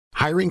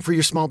Hiring for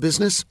your small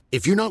business?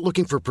 If you're not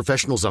looking for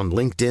professionals on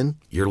LinkedIn,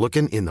 you're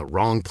looking in the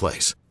wrong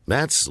place.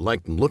 That's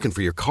like looking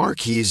for your car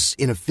keys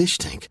in a fish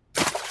tank.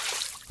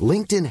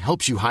 LinkedIn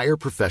helps you hire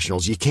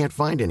professionals you can't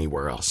find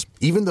anywhere else,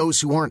 even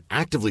those who aren't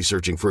actively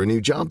searching for a new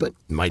job but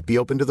might be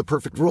open to the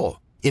perfect role.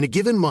 In a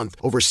given month,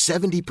 over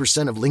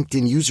 70% of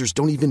LinkedIn users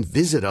don't even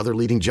visit other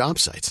leading job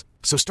sites.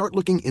 So start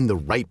looking in the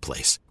right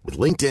place. With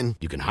LinkedIn,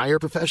 you can hire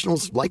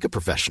professionals like a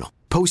professional.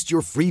 Post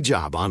your free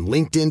job on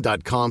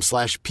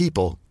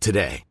linkedin.com/people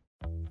today.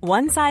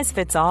 One size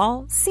fits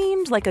all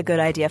seemed like a good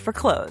idea for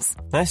clothes.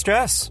 Nice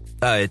dress.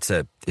 It's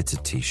a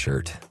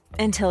t-shirt.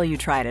 Until you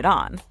tried it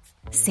on.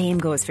 Same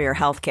goes for your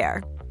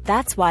healthcare.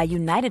 That's why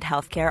United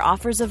Healthcare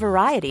offers a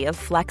variety of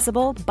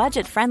flexible,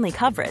 budget-friendly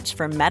coverage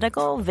for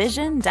medical,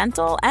 vision,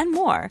 dental, and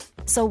more.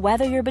 So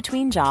whether you're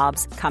between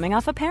jobs, coming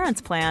off a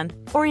parent's plan,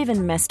 or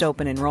even missed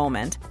open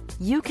enrollment,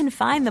 you can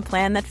find the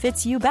plan that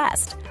fits you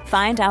best.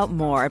 Find out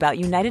more about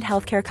United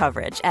Healthcare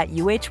coverage at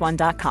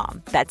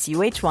uh1.com. That's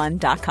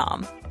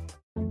uh1.com.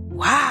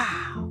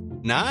 Wow.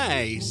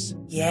 Nice.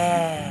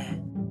 Yeah.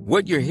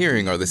 What you're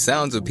hearing are the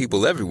sounds of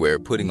people everywhere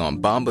putting on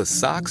Bombas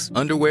socks,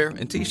 underwear,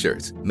 and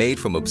T-shirts made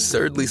from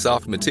absurdly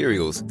soft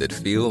materials that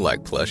feel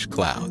like plush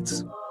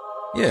clouds.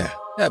 Yeah,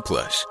 that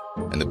plush.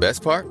 And the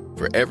best part?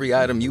 For every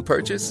item you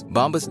purchase,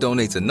 Bombas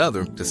donates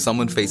another to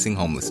someone facing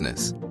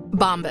homelessness.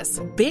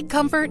 Bombas. Big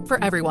comfort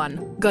for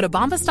everyone. Go to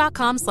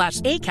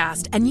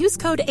bombas.com/ACAST and use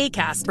code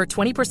ACAST for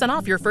 20%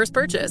 off your first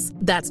purchase.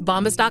 That's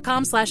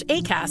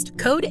bombas.com/ACAST.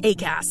 Code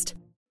ACAST.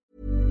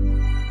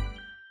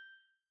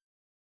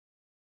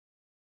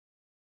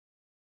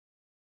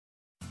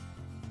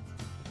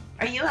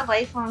 Are you a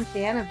lifelong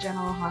fan of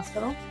General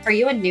Hospital? Are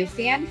you a new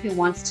fan who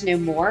wants to know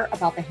more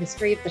about the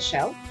history of the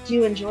show? Do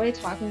you enjoy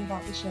talking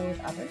about the show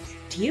with others?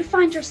 Do you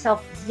find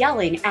yourself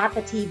yelling at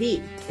the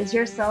TV? Is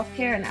your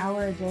self-care an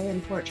hour a day in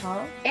Port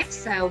Charles? If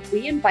so,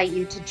 we invite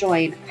you to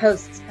join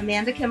hosts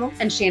Amanda Kimmel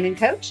and Shannon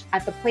Coach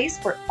at the place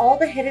where all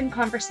the hidden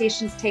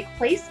conversations take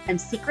place and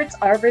secrets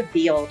are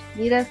revealed.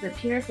 Meet us at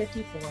Pier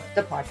 54,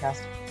 the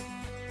podcast.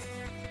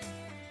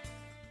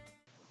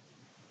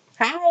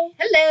 Hi.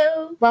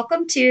 Hello.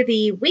 Welcome to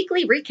the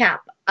weekly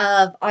recap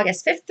of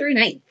August 5th through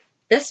 9th.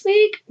 This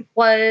week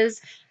was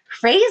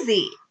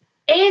crazy.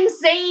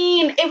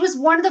 Insane. It was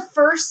one of the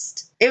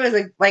first. It was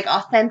a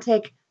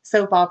authentic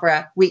soap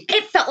opera week.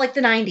 It felt like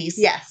the 90s.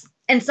 Yes.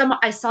 And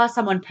I saw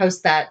someone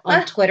post that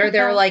on Twitter.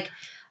 They were like,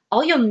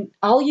 all you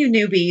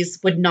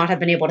newbies would not have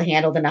been able to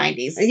handle the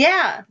 90s.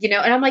 Yeah.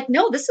 And I'm like,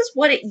 no, this is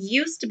what it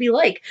used to be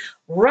like.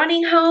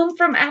 Running home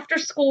from after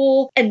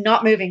school and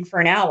not moving for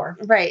an hour.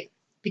 Right.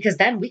 Because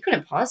then we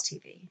couldn't pause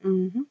TV.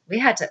 Mm-hmm.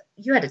 You had to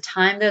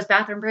time those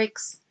bathroom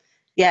breaks.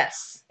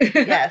 Yes.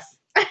 Yes.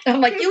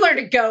 I'm like, you learned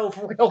to go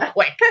real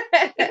quick.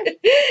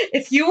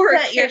 If you were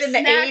a kid in the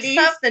 80s.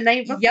 Stuff the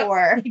night before.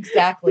 Yep,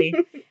 exactly.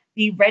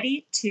 Be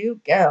ready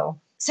to go.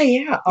 So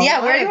yeah.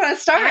 Where do you want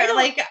to start?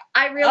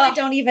 I really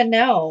don't even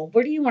know.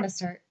 Where do you want to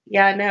start?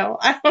 Yeah, no.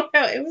 I don't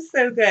know. It was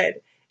so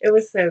good. It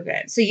was so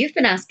good. So you've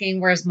been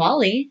asking, where's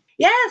Molly?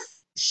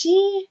 Yes.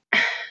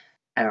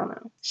 I don't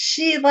know.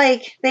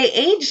 They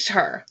aged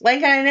her.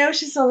 I know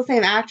she's still the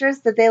same actress,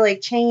 but they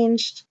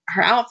changed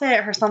her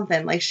outfit or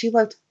something. She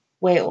looked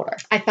way older.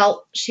 I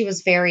felt she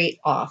was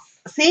very off.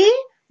 See?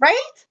 Right?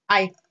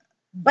 I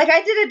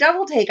did a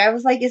double take. I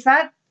was like, is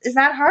that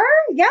her?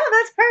 Yeah,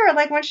 that's her.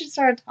 When she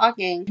started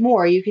talking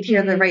more, you could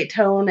hear the right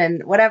tone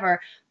and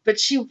whatever. But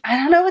I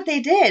don't know what they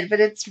did, but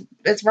it's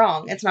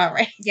wrong. It's not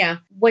right. Yeah.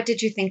 What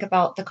did you think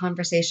about the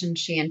conversation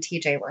she and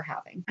TJ were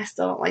having? I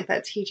still don't like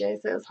that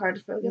TJ, so it was hard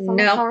to focus on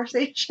the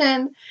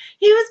conversation.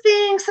 He was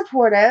being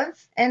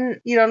supportive,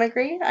 and you don't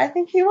agree? I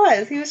think he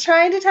was. He was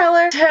trying to tell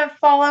her to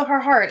follow her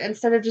heart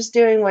instead of just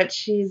doing what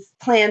she's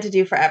planned to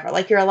do forever.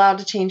 You're allowed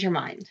to change your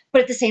mind.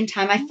 But at the same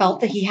time, I felt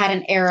that he had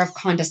an air of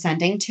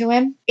condescending to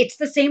him. It's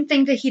the same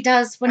thing that he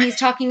does when he's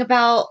talking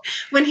about...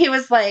 when he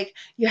was like,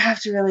 you have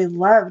to really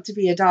love to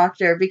be a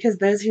doctor because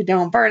those who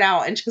don't burn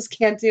out and just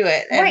can't do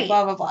it. And right.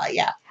 Blah, blah, blah.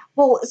 Yeah.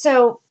 Well,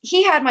 so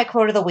he had my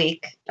quote of the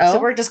week. Oh. So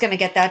we're just going to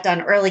get that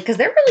done early because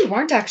there really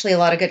weren't actually a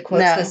lot of good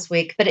quotes this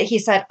week. But he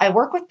said, I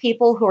work with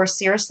people who are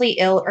seriously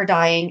ill or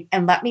dying.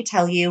 And let me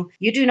tell you,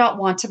 you do not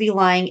want to be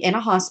lying in a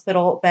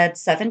hospital bed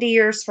 70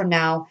 years from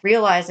now,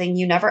 realizing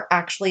you never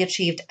actually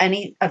achieved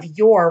any of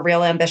your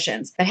real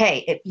ambitions. But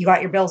hey, you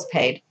got your bills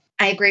paid.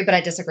 I agree, but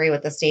I disagree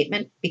with the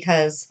statement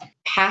because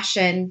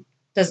passion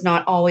does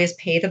not always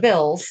pay the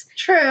bills.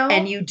 True.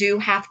 And you do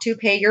have to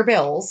pay your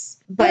bills.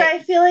 But I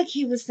feel like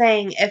he was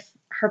saying if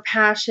her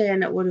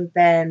passion would have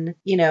been,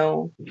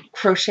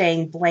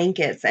 crocheting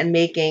blankets and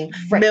making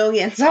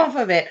millions off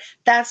of it,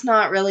 that's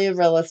not really a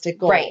realistic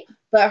goal. Right.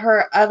 but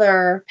her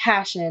other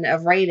passion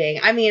of writing.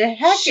 I mean,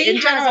 heck, she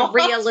has a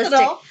realistic,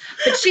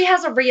 but she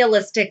has a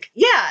realistic.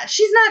 Yeah,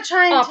 she's not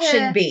trying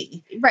option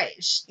B. Right.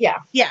 Yeah.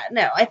 Yeah.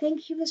 No, I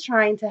think he was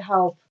trying to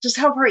help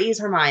her ease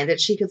her mind that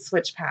she could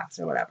switch paths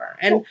or whatever.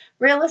 And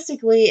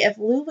realistically, if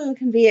Lulu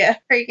can be a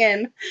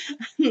freaking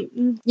you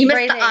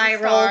missed the eye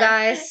roll,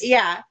 guys.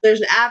 Yeah,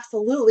 there's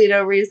absolutely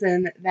no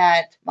reason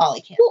that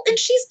Molly can't. Well, and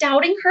she's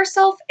doubting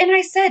herself. And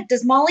I said,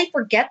 does Molly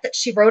forget that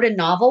she wrote a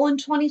novel in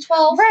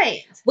 2012?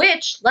 Right.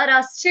 Which led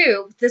us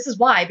to, this is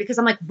why, because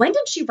I'm like, when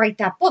did she write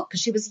that book?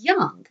 Because she was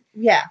young.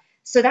 Yeah.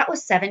 So that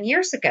was 7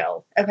 years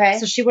ago. Okay.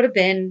 So she would have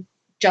been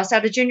just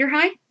out of junior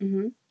high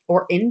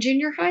or in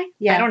junior high.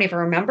 Yeah. I don't even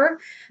remember.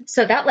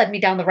 So that led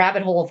me down the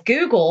rabbit hole of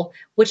Google,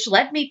 which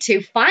led me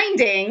to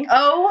finding.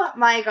 Oh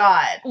my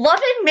God. Love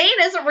in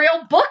Maine is a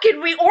real book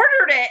and we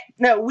ordered it.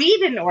 No, we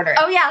didn't order it.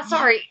 Oh yeah,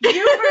 sorry. You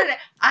ordered it.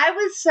 I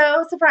was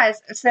so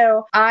surprised.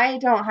 So I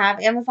don't have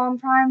Amazon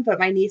Prime, but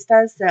my niece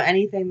does. So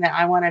anything that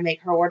I want, I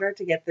make her order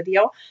to get the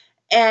deal.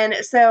 And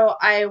so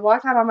I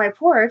walked out on my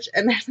porch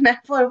and there's an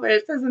envelope and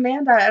it says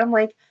Amanda. And I'm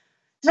like,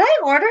 did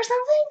I order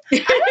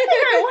something? I don't think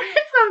I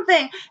ordered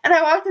something. And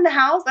I walked in the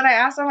house and I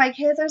asked all my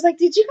kids, I was like,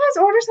 did you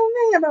guys order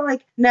something? And they're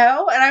like,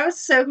 no. And I was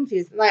so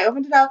confused. And I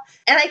opened it up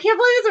and I can't believe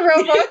it's a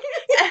real book.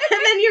 And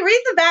then you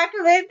read the back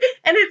of it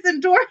and it's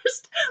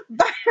endorsed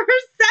by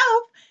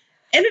herself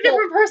and a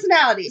different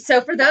personality. So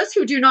for those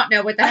who do not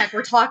know what the heck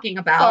we're talking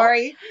about.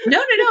 Sorry.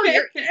 No.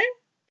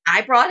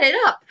 I brought it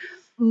up.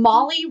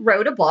 Molly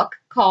wrote a book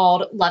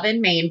called Love in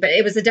Maine, but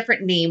it was a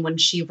different name when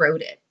she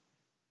wrote it.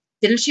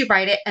 Didn't she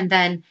write it? And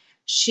then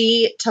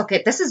she took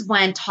it. This is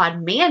when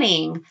Todd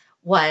Manning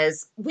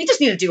we just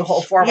need to do a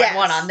whole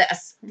 411 on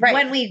this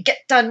when we get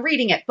done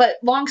reading it. But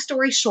long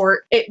story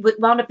short, it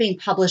wound up being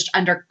published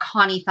under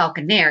Connie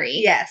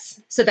Falconeri. Yes.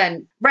 So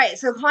then. Right.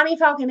 So Connie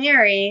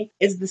Falconeri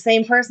is the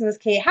same person as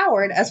Kate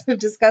Howard, as we've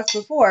discussed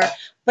before.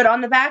 But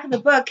on the back of the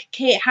book,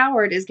 Kate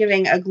Howard is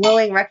giving a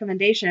glowing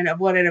recommendation of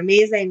what an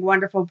amazing,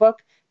 wonderful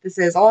book this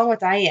is, along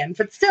with Diane.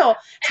 But still,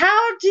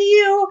 how do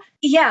you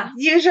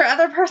use your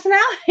other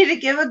personality to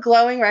give a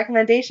glowing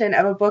recommendation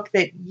of a book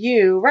that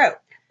you wrote?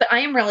 But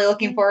I am really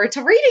looking forward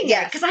to reading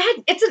it because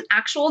it's an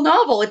actual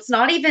novel. It's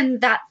not even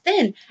that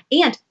thin.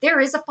 And there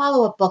is a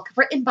follow-up book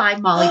written by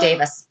Molly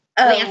Davis.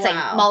 Lansing.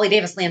 Wow. Molly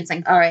Davis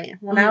Lansing. All right.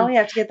 Well, now we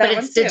have to get that one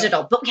But it's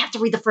digital. But we have to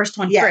read the first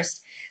one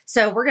first.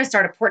 So we're going to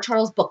start a Port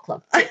Charles book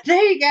club.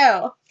 There you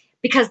go.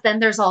 Because then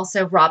there's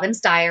also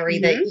Robin's Diary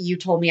that you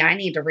told me I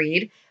need to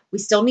read. We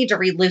still need to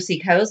read Lucy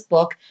Coe's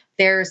book.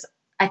 There's,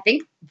 I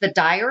think, The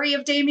Diary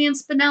of Damien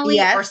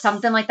Spinelli or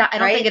something like that. I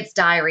don't think it's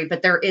diary,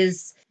 but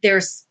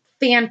there's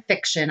fan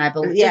fiction, I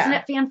believe. Yeah. Isn't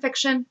it fan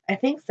fiction? I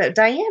think so.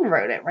 Diane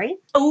wrote it, right?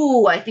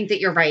 Oh, I think that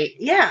you're right.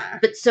 Yeah.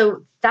 But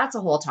so that's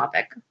a whole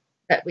topic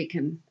that we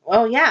can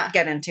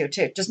get into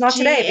too. Just not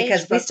today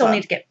because we still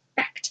need to get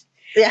backed.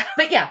 Yeah.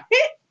 But yeah.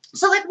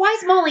 So like, why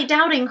is Molly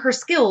doubting her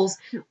skills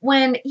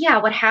when,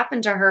 what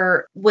happened to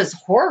her was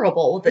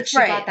horrible that she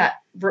got that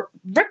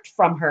ripped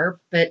from her,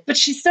 but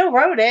she still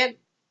wrote it.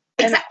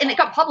 And it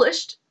got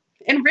published.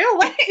 In real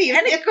life.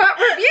 And it got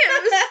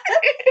reviews.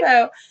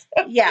 So,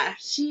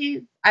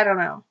 I don't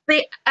know.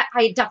 But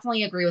I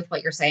definitely agree with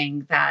what you're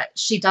saying that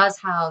she does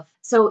have.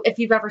 So if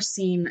you've ever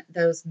seen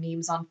those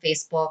memes on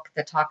Facebook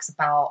that talks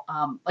about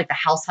like the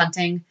house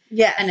hunting.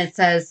 Yeah. And it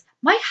says,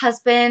 my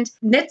husband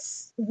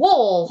knits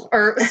wool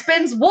or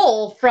spins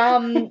wool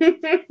from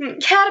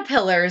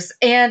caterpillars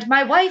and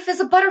my wife is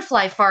a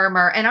butterfly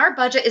farmer and our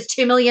budget is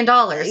 $2 million.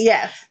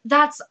 Yes.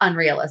 That's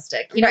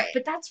unrealistic. You know,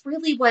 but that's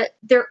really what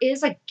there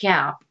is a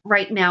gap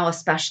right now,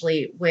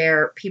 especially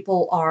where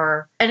people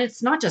are, and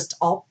it's not just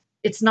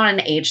it's not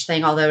an age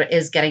thing, although it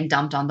is getting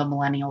dumped on the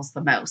millennials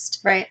the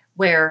most. Right.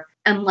 Where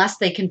unless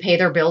they can pay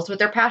their bills with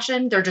their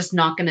passion, they're just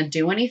not going to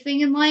do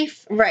anything in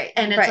life. Right.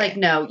 And it's like,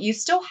 no, you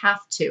still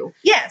have to.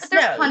 Yes.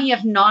 But there's plenty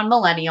of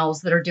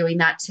non-millennials that are doing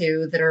that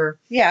too, that are.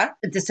 Yeah.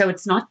 So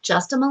it's not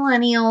just a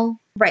millennial.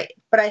 Right.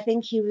 But I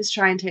think he was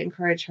trying to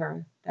encourage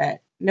her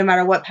that no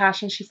matter what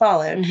passion she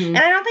followed. And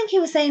I don't think he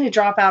was saying to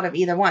drop out of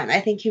either one.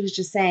 I think he was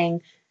just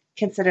saying,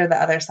 consider the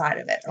other side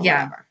of it or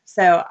whatever.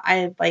 So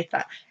I like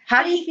that.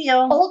 How do you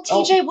feel? Old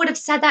TJ would have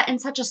said that in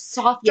such a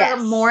softer,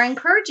 more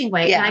encouraging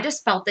way. Yeah. And I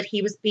just felt that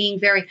he was being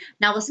very,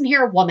 now listen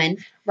here, woman.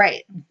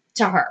 Right.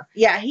 To her.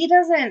 Yeah. He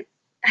doesn't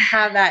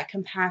have that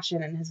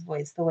compassion in his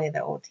voice the way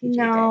that old TJ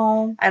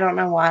did. I don't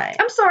know why.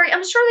 I'm sorry.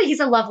 I'm sure that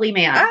he's a lovely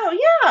man. Oh,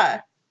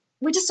 yeah.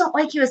 We just don't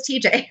like you as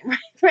TJ.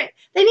 Right.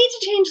 They need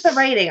to change the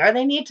writing or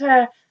they need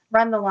to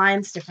run the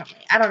lines differently.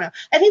 I don't know.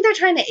 I think they're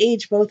trying to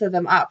age both of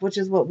them up, which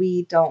is what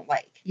we don't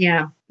like.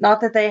 Yeah.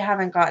 Not that they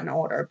haven't gotten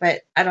older,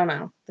 but I don't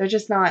know. They're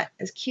just not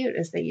as cute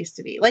as they used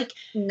to be. Like,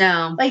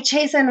 no. Like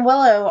Chase and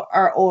Willow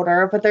are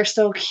older, but they're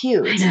still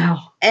cute. I know.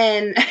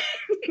 And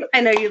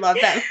I know you love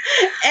them.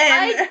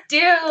 And I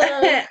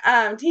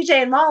do. TJ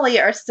and Molly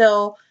are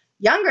still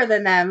younger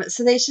than them,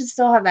 so they should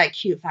still have that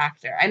cute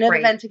factor. I know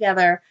they've been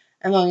together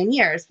a million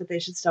years, but they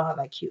should still have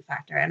that cute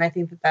factor. And I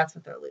think that that's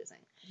what they're losing.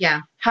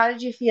 Yeah. How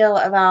did you feel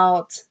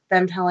about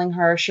them telling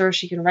her, sure,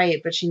 she can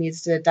write, but she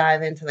needs to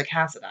dive into the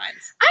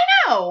Cassadines? I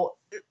know.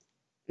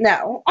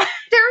 No.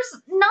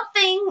 There's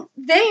nothing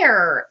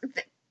there.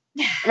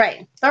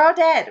 Right. They're all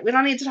dead. We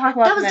don't need to talk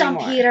about them anymore. That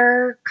was Dom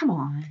Peter. Come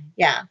on.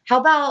 Yeah. How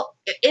about,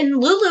 and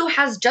Lulu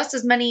has just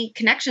as many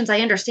connections. I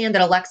understand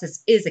that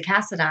Alexis is a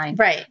Cassadine.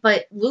 Right.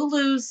 But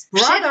Lulu's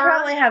brother should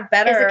probably have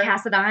better, is a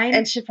Cassadine.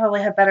 And should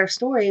probably have better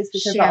stories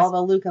because of all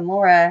the Luke and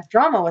Laura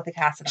drama with the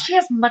Cassadine. She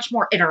has much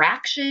more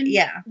interaction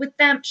with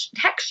them.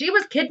 Heck, she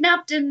was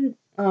kidnapped and...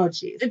 Oh,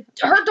 jeez.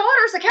 Her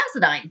daughter's a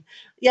Cassadine.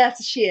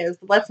 Yes, she is.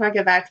 But let's not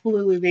get back to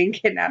Lulu being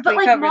kidnapped. But,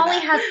 Molly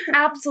has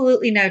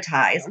absolutely no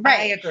ties. Right.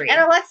 I agree. And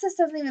Alexis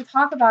doesn't even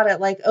talk about it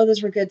like, oh,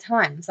 those were good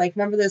times. Like,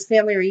 remember those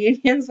family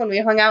reunions when we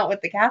hung out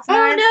with the Cassadines?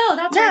 Oh, no.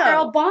 That's right. They're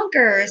all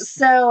bonkers.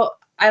 So,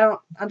 I don't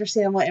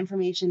understand what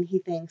information he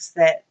thinks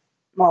that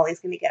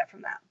Molly's going to get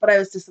from that. But I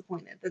was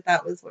disappointed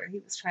that was where he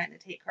was trying to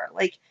take her.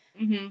 Like,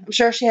 I'm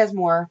sure she has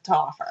more to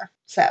offer.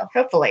 So,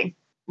 hopefully.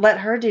 Let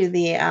her do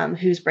the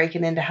who's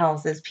breaking into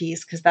houses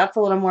piece, because that's a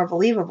little more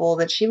believable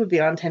that she would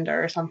be on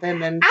Tinder or something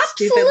than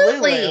stupid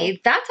Lulu.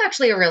 That's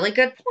actually a really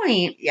good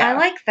point. Yeah. I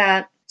like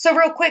that. So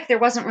real quick, there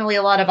wasn't really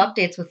a lot of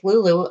updates with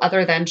Lulu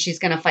other than she's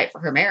going to fight for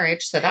her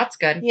marriage. So that's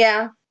good.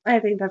 Yeah, I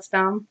think that's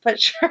dumb,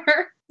 but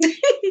sure.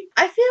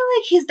 I feel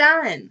like he's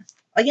done.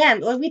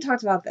 Again, we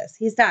talked about this.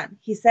 He's done.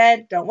 He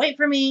said, don't wait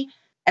for me.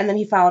 And then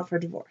he filed for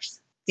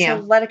divorce. Yeah.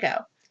 So let it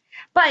go.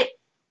 But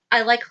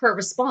I like her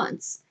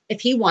response. If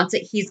he wants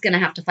it, he's going to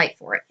have to fight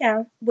for it.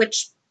 Yeah.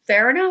 Which,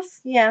 fair enough.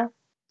 Yeah.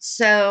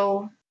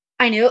 So,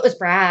 I knew it was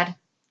Brad.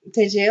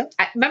 Did you?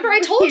 Remember I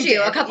told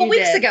you a couple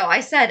weeks ago, I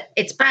said,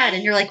 it's Brad.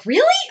 And you're like,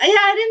 really? Yeah,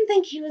 I didn't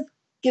think he was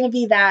going to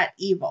be that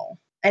evil.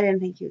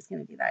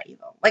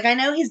 Like, I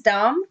know he's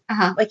dumb.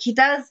 Like, he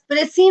does. But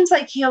it seems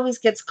like he always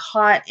gets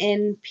caught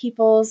in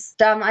people's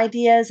dumb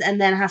ideas and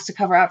then has to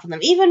cover up for them.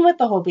 Even with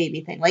the whole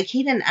baby thing. Like,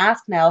 he didn't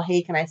ask Nell,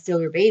 hey, can I steal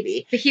your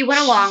baby? But he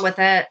went along with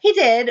it. He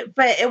did,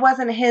 but it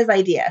wasn't his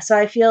idea. So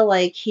I feel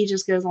like he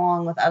just goes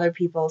along with other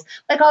people's.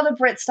 Like, all the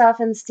Brit stuff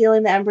and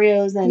stealing the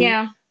embryos and...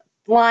 Yeah.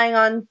 Lying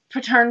on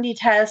paternity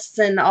tests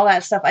and all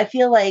that stuff. I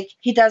feel like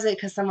he does it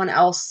because someone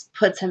else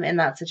puts him in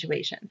that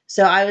situation.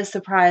 So I was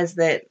surprised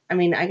that,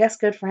 I guess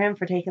good for him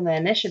for taking the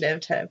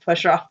initiative to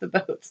push her off the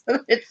boat so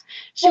that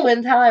she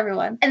wouldn't tell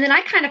everyone. And then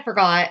I kind of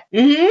forgot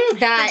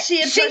that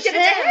she did it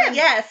to him.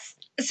 Yes.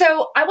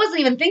 So I wasn't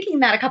even thinking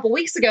that a couple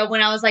weeks ago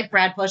when I was like,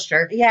 Brad pushed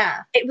her.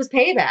 Yeah. It was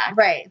payback.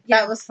 Right. Yeah,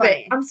 that was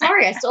funny. I'm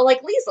sorry. I still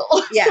like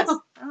Liesl. Yes. So.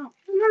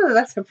 I don't know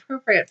that that's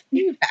appropriate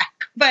feedback,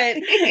 but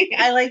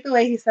I like the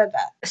way he said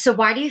that. So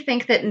why do you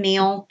think that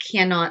Neil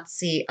cannot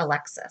see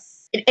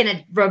Alexis in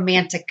a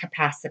romantic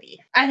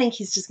capacity? I think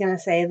he's just going to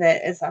say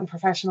that it's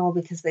unprofessional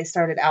because they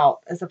started out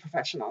as a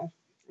professional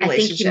I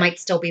think he might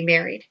still be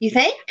married. You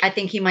think? I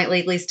think he might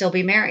legally still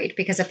be married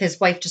because if his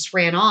wife just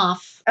ran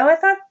off. Oh, I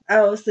thought,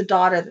 it was the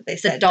daughter that they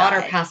said the daughter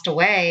died. Passed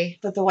away.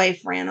 But the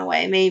wife ran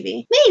away,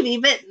 maybe. Maybe,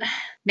 but...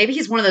 Maybe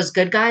he's one of those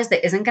good guys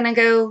that isn't going to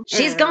go,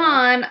 she's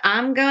gone,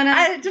 I'm going to...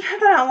 It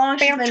depends on how long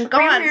she's been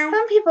gone.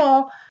 Some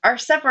people are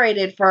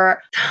separated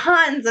for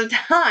tons of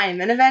time,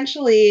 and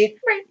eventually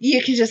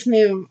you can just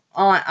move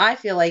on. I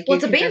feel like you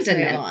can just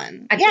move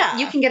on.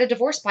 You can get a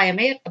divorce by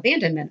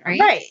abandonment, right?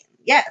 Right,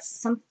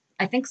 yes.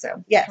 I think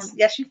so. Yes,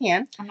 yes, you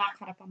can. I'm not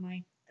caught up on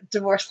my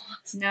divorce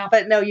laws. No.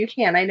 But no, you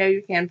can. I know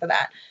you can for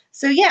that.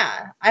 So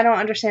yeah, I don't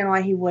understand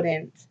why he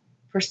wouldn't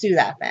pursue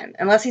that then.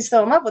 Unless he's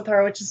still in love with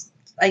her, which is,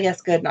 I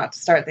guess, good not to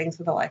start things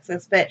with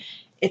Alexis. But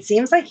it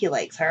seems like he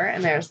likes her,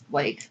 and there's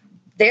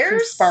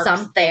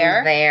something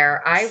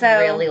there. I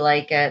really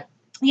like it.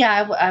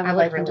 Yeah, I would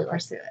like him to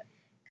pursue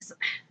it.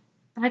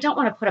 I don't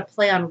want to put a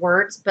play on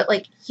words, but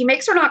he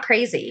makes her not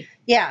crazy.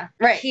 Yeah,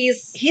 right.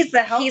 He's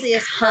the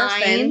healthiest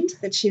person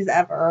that she's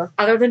ever.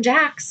 Other than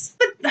Jax.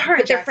 But her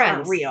and Jax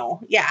aren't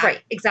real. Yeah.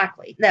 Right,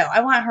 exactly. No,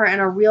 I want her in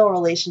a real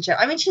relationship.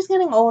 She's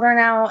getting older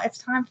now. It's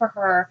time for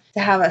her to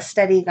have a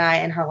steady guy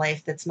in her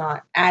life that's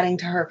not adding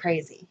to her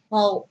crazy.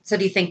 Well, so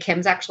do you think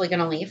Kim's actually going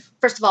to leave?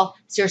 First of all,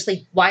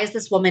 seriously, why is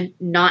this woman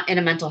not in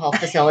a mental health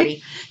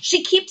facility?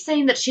 She keeps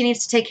saying that she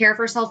needs to take care of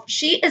herself.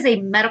 She is a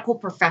medical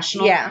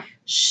professional. Yeah.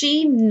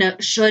 She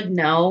should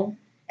know.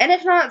 And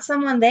if not,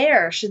 someone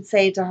there should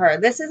say to her,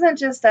 this isn't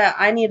just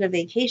I need a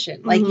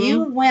vacation.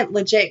 You went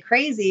legit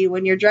crazy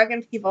when you're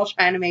drugging people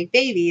trying to make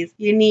babies.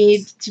 You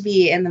need to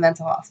be in the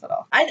mental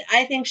hospital.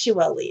 I think she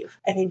will leave.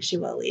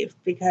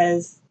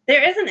 Because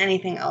there isn't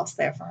anything else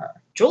there for her.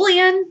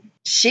 Julian.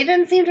 She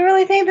didn't seem to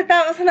really think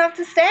that was enough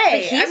to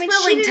stay. But he's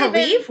willing to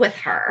leave with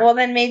her. Well,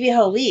 then maybe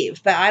he'll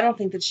leave, but I don't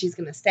think that she's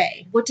going to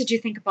stay. What did you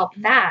think about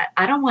that?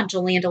 I don't want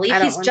Julian to leave.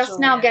 He's just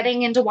now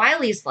getting into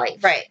Wiley's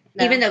life. Right.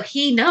 No. Even though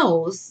he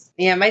knows.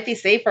 Yeah, it might be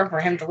safer for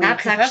him to leave.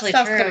 That's actually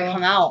that stuff's true. going to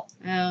come out.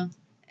 Yeah.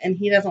 And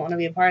he doesn't want to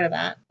be a part of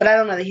that. But I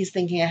don't know that he's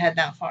thinking ahead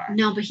that far.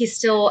 No, but he's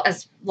still,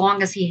 as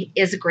long as he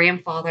is a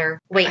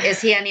grandfather. Wait,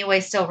 is he anyway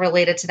still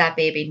related to that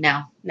baby?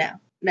 No.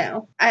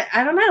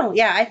 I don't know.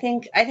 Yeah, I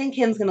think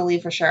Kim's going to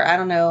leave for sure. I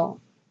don't know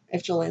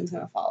if Julian's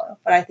going to follow,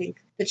 but I think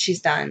that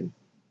she's done.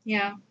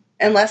 Yeah.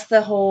 unless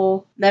the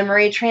whole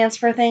memory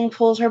transfer thing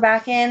pulls her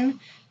back in.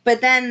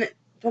 But then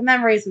the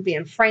memories would be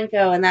in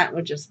Franco, and that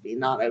would just be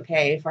not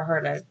okay for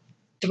her to...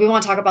 Do we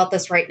want to talk about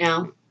this right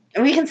now?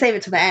 We can save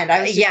it to the end.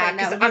 I was just saying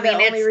that would be the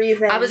only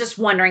reason. I was just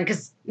wondering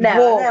because...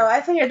 No,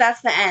 I figured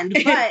that's the end.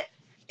 But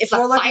if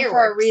we're looking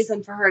for a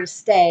reason for her to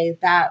stay,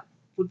 that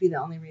would be the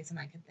only reason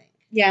I could think.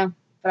 Yeah.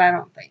 But I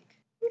don't think.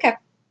 Okay.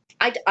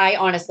 I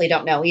honestly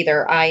don't know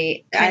either.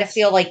 I kind of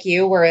feel like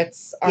you, where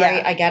it's, all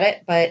right, I get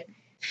it, but...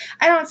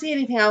 I don't see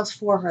anything else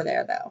for her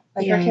there, though.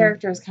 Like, her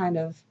character is kind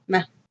of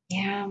meh.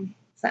 Yeah.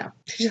 So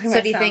do you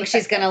think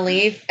she's going to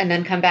leave and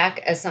then come back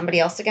as somebody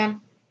else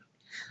again?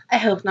 I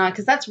hope not,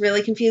 because that's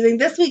really confusing.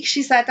 This week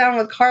she sat down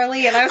with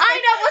Carly, and I was know,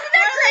 wasn't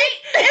that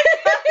great?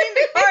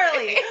 It's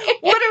Carly.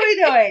 What are we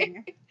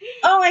doing?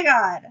 Oh my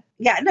God.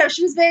 Yeah, no,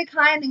 she was very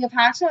kind and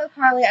compassionate with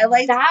Carly. I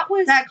liked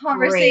that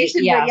conversation.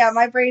 Great, yes. But yeah,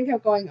 my brain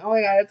kept going, oh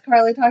my God, it's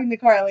Carly talking to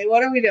Carly.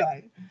 What are we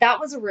doing? That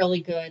was a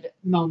really good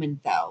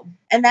moment, though.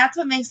 And that's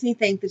what makes me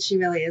think that she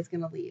really is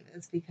going to leave,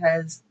 is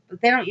because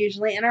they don't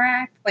usually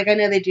interact. Like, I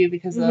know they do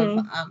because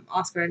of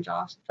Oscar and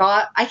Josh.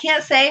 I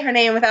can't say her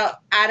name without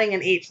adding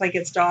an H, like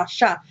it's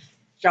Josh.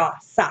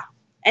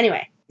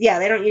 Anyway, yeah,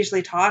 they don't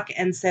usually talk.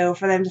 And so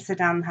for them to sit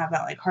down and have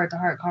that, like,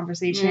 heart-to-heart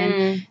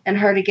conversation and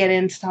her to get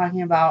into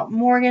talking about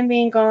Morgan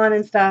being gone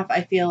and stuff,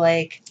 I feel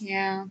like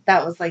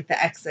that was, like,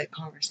 the exit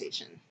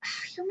conversation.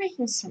 You're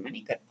making so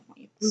many good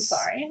points. I'm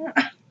sorry.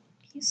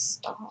 You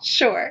stop.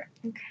 Sure.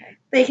 Okay.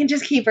 They can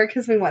just keep her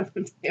because we want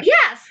them to.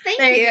 Yes,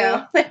 thank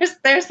you.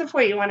 There's the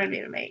point you wanted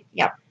me to make.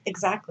 Yep,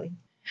 exactly.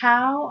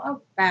 How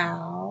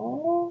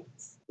about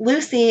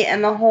Lucy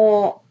and the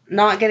whole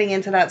not getting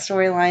into that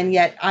storyline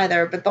yet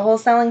either, but the whole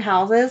selling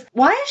houses?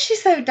 Why is she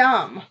so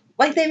dumb?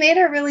 Like, they made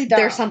her really dumb.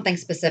 There's something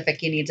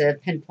specific you need to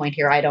pinpoint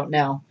here. I don't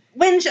know.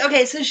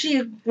 So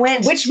she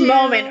went Which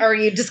moment are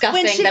you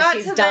discussing that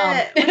she's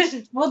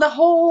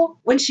dumb?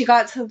 When she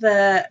got to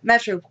the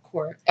Metro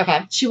Court.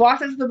 Okay. She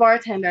walked up to the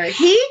bartender.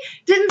 He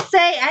didn't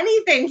say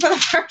anything for the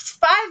first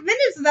 5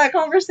 minutes of that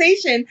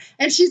conversation.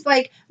 And she's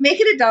like, make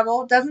it a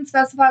double, doesn't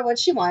specify what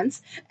she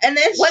wants. And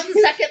then what's the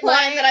second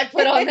line that I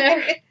put on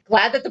there?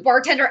 Glad that the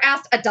bartender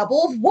asked a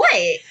double of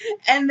what?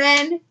 And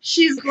then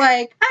she's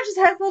like, I just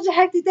had such a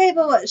hectic day.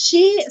 But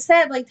she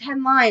said like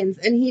 10 lines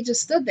and he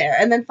just stood there.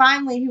 And then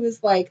finally he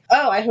was like,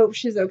 oh, I hope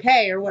she's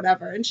okay or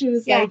whatever. And she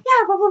was like,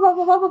 yeah, blah, blah, blah,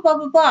 blah, blah, blah,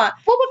 blah, blah.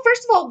 Well, but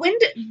first of all,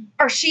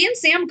 are she and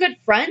Sam good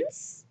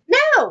friends?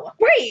 No.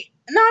 Right.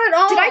 Not at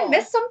all. Did I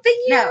miss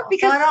something here? No.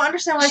 Because I don't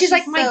understand why she's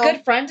like my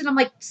good friend. And I'm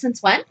like,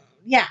 since when?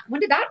 Yeah. When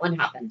did that one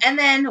happen? And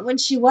then when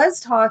she was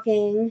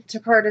talking to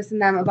Curtis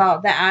and them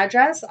about the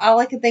address, all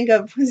I could think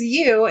of was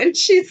you. And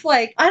she's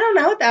like, I don't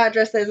know what the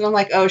address is. And I'm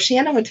like, oh,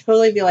 Shannon would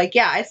totally be like,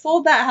 yeah, I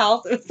sold that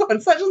house. It was on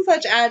such and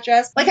such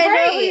address. Like, I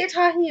know what you're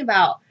talking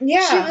about.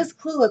 Yeah. She was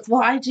clueless.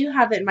 Well, I do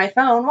have it in my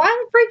phone. Well,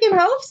 I would freaking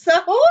hope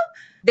so.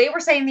 They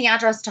were saying the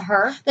address to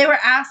her? They were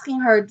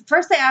asking her.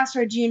 First, they asked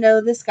her, do you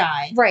know this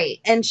guy? Right.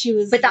 And she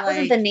was But that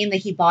wasn't the name that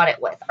he bought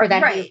it with. Or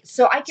that right.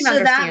 So I can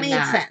understand that. So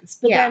that made sense.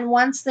 But then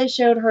once they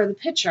showed her the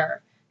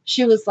picture,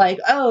 she was like,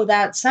 oh,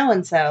 that's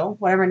so-and-so,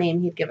 whatever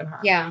name he'd given her.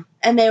 Yeah.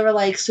 And they were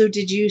like, so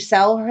did you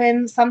sell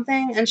him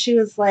something? And she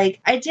was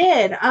like, I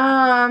did.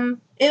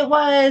 It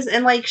was,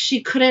 and like she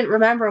couldn't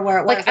remember where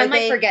it was. Like I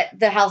might forget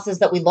the houses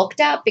that we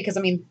looked at because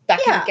I mean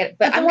that can't get.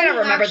 But I'm gonna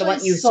remember the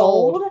one you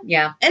sold.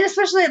 Yeah, and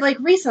especially like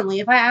recently,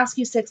 if I ask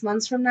you 6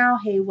 months from now,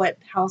 hey, what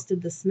house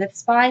did the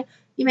Smiths buy?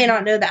 You may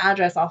not know the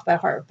address off by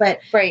heart,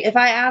 but if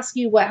I ask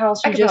you what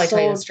house you just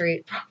sold,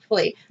 street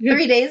probably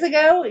 3 days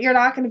ago, you're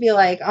not going to be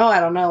like, oh, I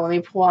don't know, let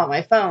me pull out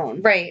my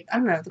phone. Right. I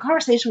don't know. The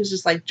conversation was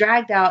just like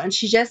dragged out, and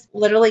she just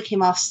literally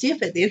came off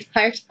stupid the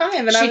entire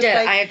time. And she did.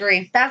 Like, I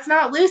agree. That's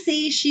not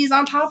Lucy. She's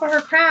on top of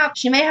her crap.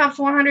 She may have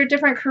 400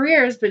 different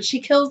careers, but she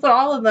kills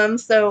all of them.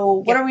 So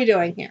what are we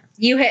doing here?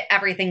 You hit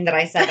everything that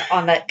I said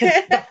on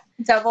that.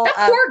 Double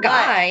that poor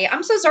guy.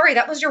 I'm so sorry.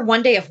 That was your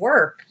one day of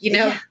work. You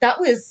know, that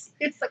was.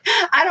 It's like,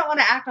 I don't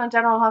want to act on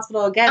General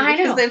Hospital again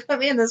because they put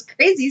me in this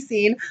crazy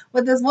scene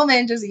with this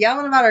woman just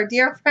yelling about her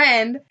dear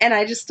friend. And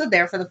I just stood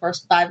there for the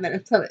first 5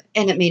 minutes of it.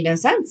 And it made no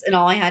sense. And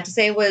all I had to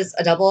say was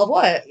a double of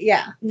what?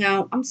 Yeah.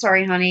 No, I'm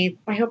sorry, honey.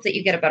 I hope that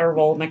you get a better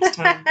role next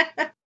time.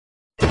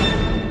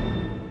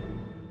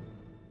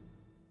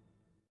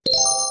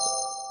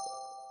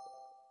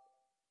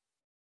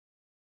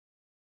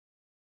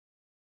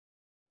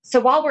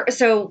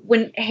 So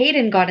when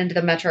Hayden got into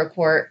the Metro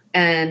Court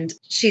and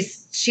she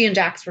and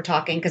Jax were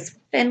talking because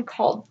Finn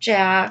called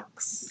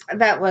Jax.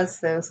 That was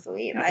so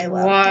sweet. I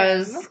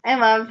love him. I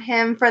love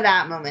him for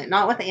that moment.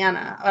 Not with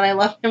Anna, but I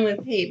love him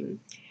with Hayden.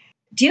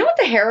 Do you know what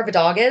the hair of a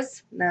dog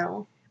is?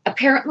 No.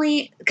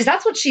 Apparently, because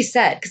that's what she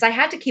said. Because I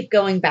had to keep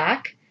going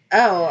back.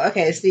 Oh,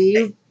 okay. So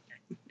you...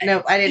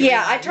 No, I didn't.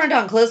 Yeah, I turned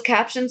on closed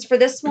captions for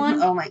this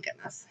one. Oh my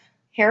goodness.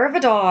 Hair of a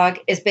dog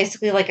is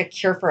basically like a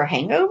cure for a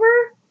hangover.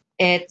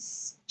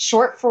 It's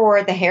Short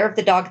for the hair of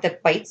the dog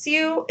that bites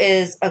you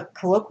is a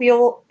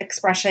colloquial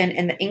expression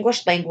in the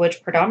English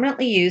language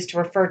predominantly used to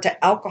refer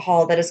to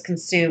alcohol that is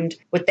consumed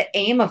with the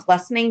aim of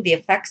lessening the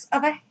effects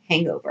of a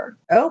hangover.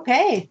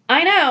 Okay.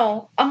 I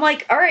know. I'm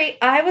like, all right,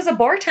 I was a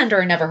bartender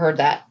and never heard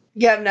that.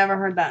 Yeah, I've never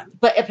heard that.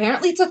 But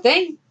apparently it's a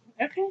thing.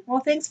 Okay. Well,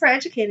 thanks for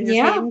educating us,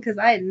 Hayden, because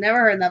I had never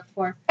heard that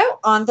before. Oh,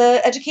 on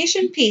the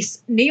education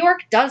piece, New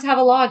York does have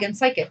a law against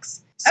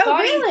psychics.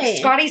 Really?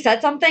 Scotty said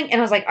something, and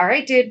I was like, all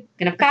right, dude,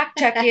 gonna fact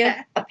check you.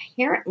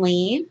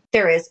 Apparently,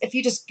 there is. If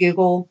you just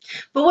Google.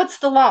 But what's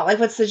the law? Like,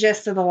 what's the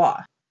gist of the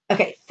law?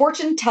 Okay,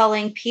 fortune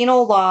telling,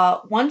 penal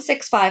law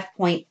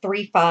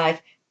 165.35,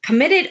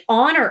 committed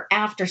on or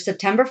after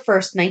September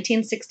 1st,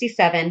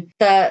 1967,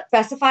 the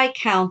specified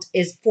count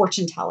is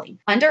fortune telling.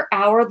 Under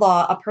our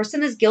law, a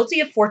person is guilty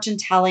of fortune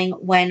telling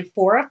when,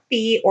 for a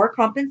fee or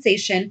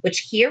compensation which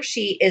he or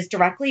she is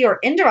directly or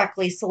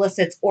indirectly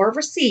solicits or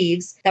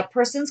receives, that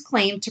person's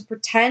claim to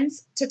pretend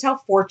to tell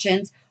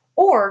fortunes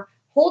or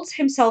holds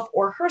himself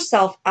or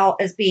herself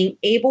out as being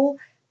able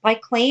by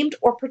claimed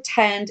or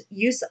pretend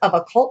use of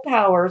occult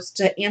powers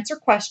to answer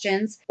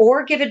questions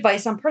or give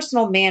advice on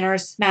personal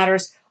matters,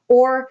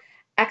 or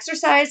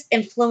exercise,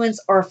 influence,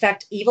 or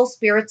affect evil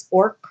spirits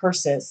or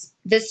curses.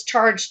 This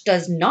charge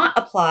does not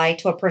apply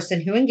to a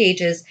person who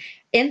engages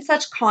in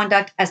such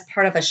conduct as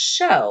part of a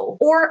show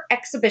or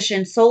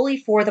exhibition solely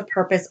for the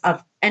purpose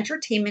of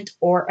entertainment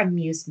or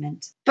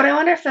amusement. But I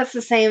wonder if that's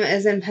the same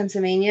as in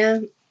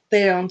Pennsylvania.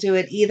 They don't do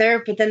it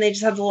either, but then they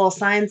just have the little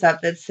signs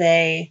up that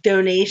say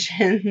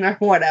donation or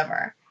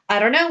whatever. I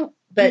don't know,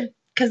 but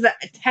because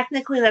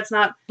technically that's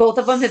not both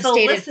of them have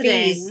stated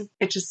fees.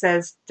 It just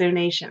says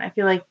donation. I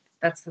feel like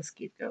that's the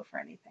scapegoat for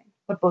anything.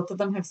 But both of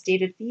them have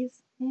stated fees?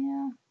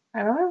 Yeah.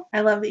 I don't know. I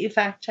love that you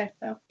fact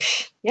checked, though.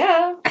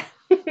 Yeah.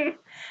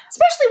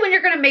 Especially when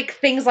you're going to make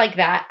things like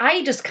that.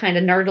 I just kind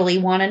of nerdily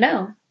want to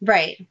know.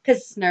 Right.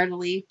 Because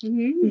nerdily.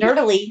 Mm-hmm.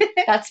 Nerdily.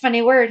 That's a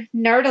funny word.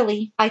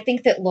 Nerdily. I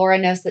think that Laura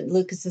knows that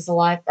Lucas is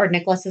alive, or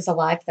Nicholas is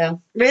alive,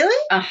 though.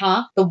 Really?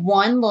 Uh-huh. The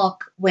one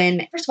look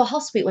when, first of all, how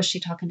sweet was she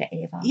talking to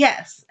Ava?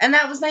 Yes. And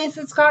that was nice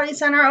that Scotty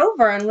sent her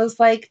over and was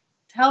like,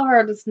 tell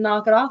her to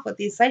knock it off with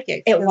these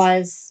psychics. It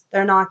was.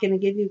 They're not going to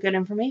give you good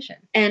information.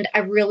 And I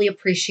really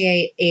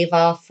appreciate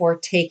Ava for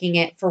taking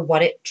it for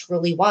what it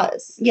truly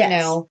was. Yes. You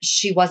know,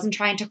 she wasn't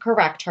trying to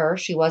correct her.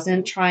 She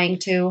wasn't trying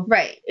to.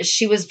 Right.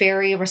 She was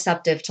very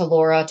receptive to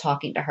Laura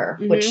talking to her,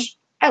 which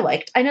I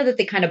liked. I know that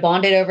they kind of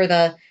bonded over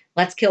the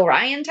let's kill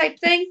Ryan type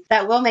thing.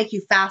 That will make you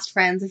fast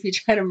friends if you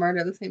try to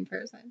murder the same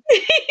person.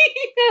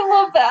 I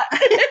love that.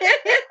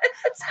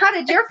 So how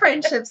did your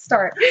friendship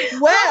start?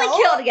 Well,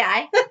 I killed a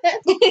guy.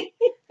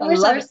 I wish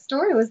our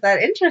story was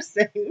that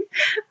interesting.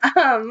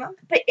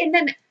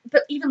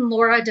 But even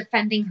Laura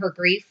defending her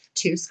grief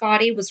to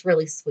Scotty was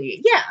really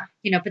sweet. Yeah.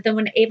 You know, but then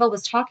when Ava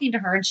was talking to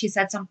her and she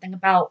said something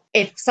about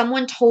if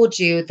someone told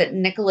you that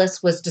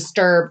Nicholas was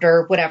disturbed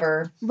or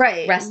whatever,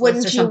 right, restless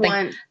wouldn't or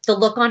something, the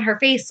look on her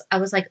face, I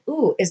was like,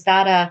 ooh, is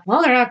that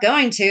well, they're not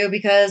going to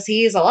because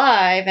he's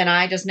alive and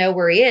I just know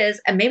where he is.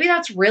 And maybe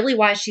that's really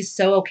why she's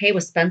so okay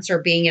with Spencer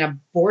being in a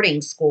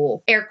boarding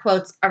school. Air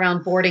quotes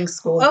around boarding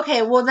school.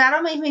 Okay, well,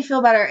 that'll make me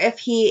feel better if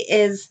he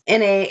is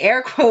in a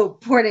air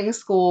quote boarding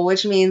school,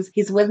 which means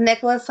he's with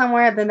Nicholas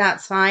somewhere, then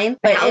that's fine.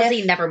 But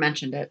Halsey never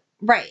mentioned it.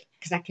 Right.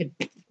 Because that could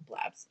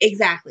blabs.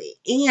 Exactly.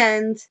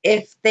 And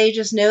if they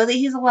just know that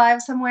he's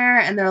alive somewhere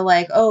and they're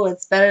like, oh,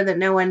 it's better that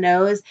no one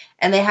knows,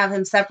 and they have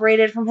him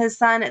separated from his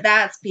son,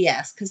 that's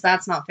BS, because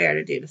that's not fair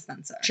to do to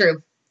Spencer.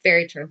 True.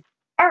 Very true.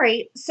 All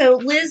right. So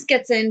Liz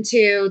gets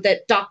into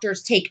that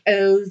doctors take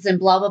oaths and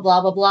blah, blah,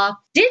 blah, blah, blah.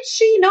 Did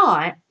she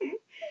not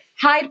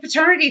hide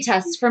paternity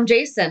tests from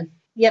Jason?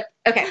 Yep.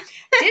 Okay.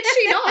 Did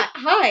she not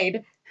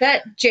hide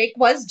that Jake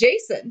was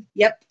Jason?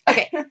 Yep.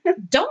 Okay.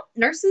 Don't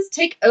nurses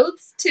take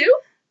oaths too?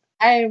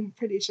 I'm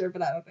pretty sure,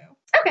 but I don't know.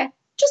 Okay.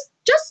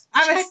 Just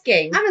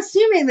checking. I'm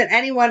assuming that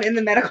anyone in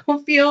the medical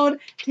field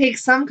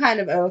takes some kind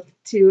of oath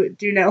to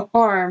do no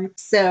harm.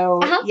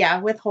 So, yeah,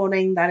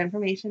 withholding that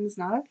information is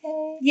not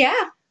okay. Yeah.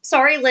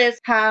 Sorry,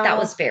 Liz. That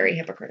was very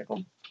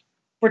hypocritical.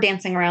 We're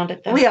dancing around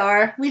it, though. We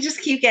are. We just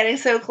keep getting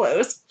so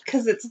close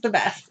because it's the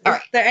best. All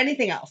right. Is there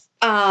anything else?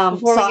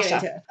 Before Sasha. We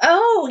get into it?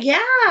 Oh,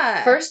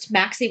 yeah. First,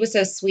 Maxie was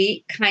so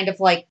sweet, kind of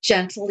like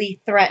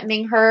gently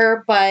threatening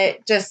her,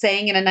 but just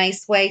saying in a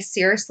nice way,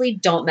 seriously,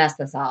 don't mess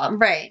this up.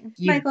 Right.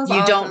 You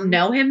don't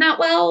know him that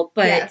well,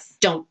 but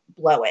don't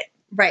blow it.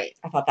 Right.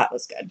 I thought that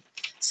was good.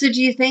 So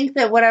do you think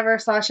that whatever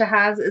Sasha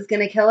has is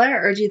going to kill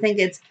her, or do you think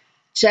it's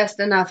just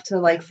enough to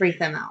like freak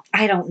them out?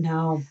 I don't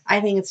know. I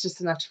think it's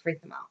just enough to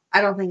freak them out.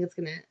 I don't think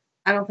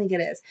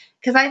it is.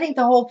 Because I think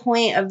the whole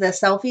point of the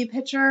selfie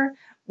picture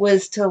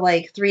was to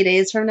like 3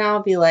 days from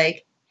now be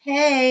like,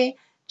 hey,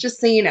 just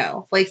so you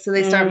know, like, so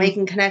they start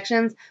making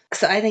connections.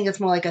 So I think it's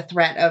more like a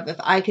threat of if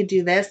I could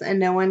do this and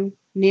no one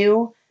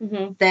knew,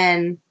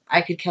 then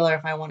I could kill her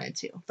if I wanted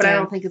to. But I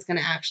don't think it's going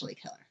to actually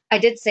kill her. I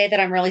did say that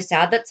I'm really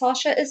sad that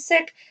Sasha is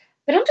sick,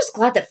 But I'm just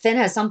glad that Finn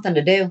has something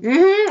to do.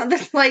 Mm-hmm.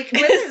 That's like,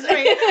 I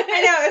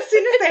know, as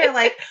soon as they're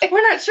like,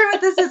 we're not sure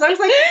what this is, I was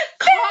like,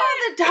 call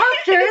the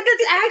doctor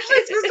that's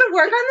actually supposed to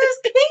work on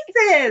those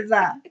cases.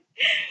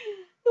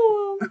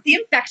 The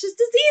infectious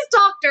disease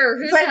doctor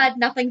who's had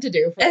nothing to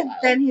do for a while. And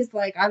then he's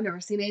like, I've never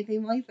seen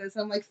anything like this.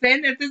 I'm like,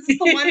 Finn, if this is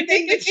the one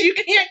thing that you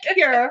can't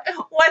cure,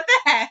 what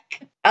the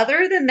heck?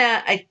 Other than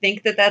that, I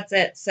think that that's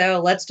it.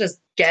 So let's just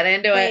get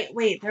into it.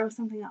 Wait, there was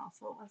something else.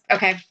 What was it?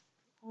 Okay.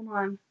 Hold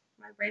on.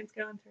 My brain's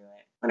going through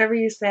it. Whenever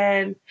you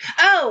said,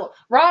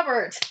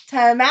 Robert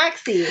to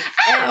Maxie.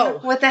 Oh!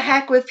 And what the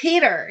heck with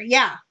Peter?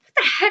 Yeah. What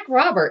the heck,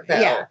 Robert, though?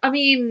 Yeah. I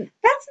mean,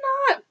 that's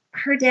not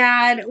her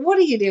dad. What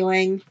are you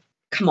doing?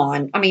 Come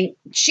on. I mean,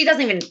 she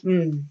doesn't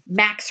even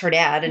Max her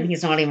dad, and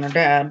he's not even her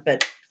dad,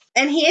 but.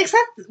 And he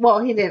accepted,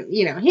 he didn't,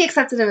 he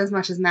accepted him as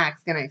much as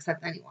Mac's going to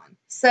accept anyone.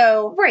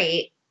 So.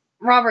 Right.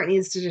 Robert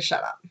needs to just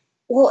shut up.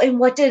 Well, and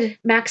what did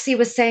Maxie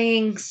was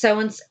saying?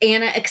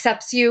 Anna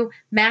accepts you.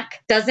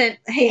 Mac doesn't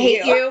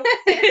hate you.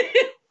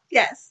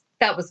 Yes.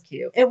 That was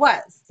cute. It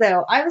was.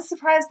 So I was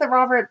surprised that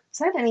Robert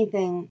said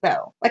anything,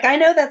 though. Like, I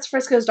know that's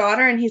Frisco's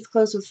daughter and he's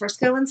close with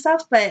Frisco and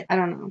stuff, but I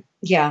don't know.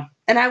 Yeah.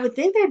 And I would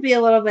think there'd be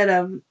a little bit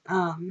of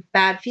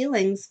bad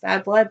feelings,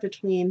 bad blood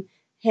between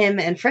him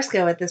and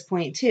Frisco at this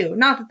point, too.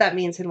 Not that that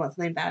means he wants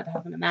something bad to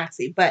happen to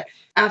Maxie, but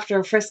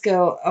after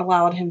Frisco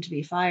allowed him to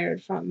be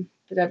fired from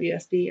the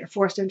WSB or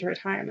forced into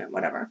retirement,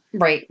 whatever.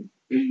 Right.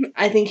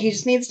 I think he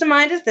just needs to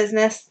mind his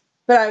business.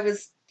 But I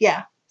was,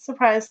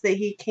 surprised that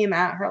he came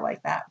at her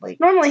like that. Like,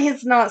 normally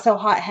he's not so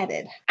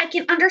hot-headed. I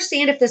can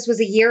understand if this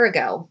was a year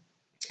ago.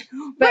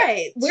 But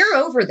right. We're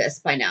over this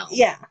by now.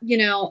 Yeah.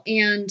 And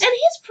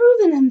he's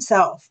proven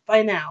himself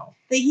by now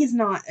that he's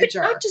not a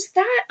jerk. Not just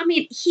that. I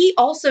mean, he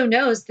also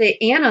knows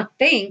that Anna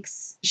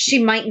thinks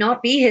she might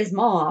not be his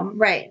mom.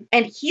 Right.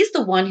 And he's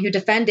the one who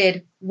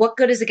defended, what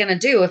good is it going to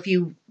do if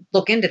you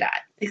look into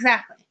that?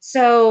 Exactly.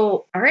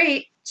 So, all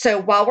right. So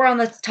while we're on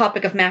the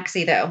topic of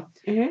Maxie, though,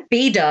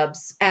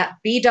 B-Dubs at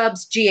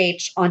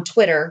B-Dubs-GH on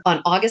Twitter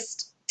on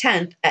August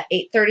 10th at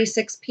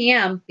 8:36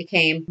 p.m.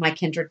 became my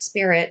kindred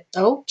spirit.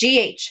 Oh.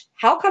 GH,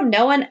 how come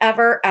no one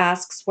ever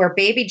asks where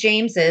baby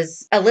James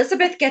is?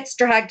 Elizabeth gets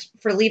dragged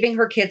for leaving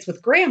her kids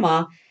with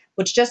grandma,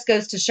 which just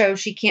goes to show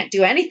she can't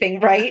do anything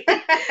right.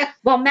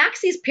 While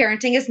Maxie's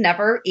parenting is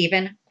never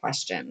even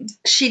questioned.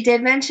 She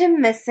did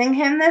mention missing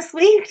him this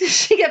week. Did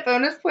she get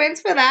bonus points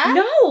for that?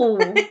 No.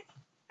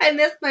 I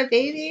missed my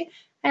baby.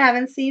 I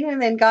haven't seen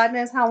him in God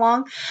knows how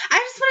long. I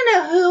just want to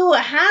know who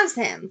has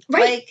him.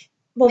 Right. Like,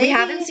 well, we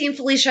haven't seen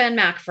Felicia and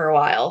Mac for a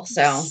while,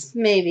 so.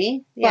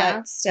 Maybe. Yeah.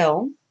 But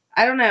still.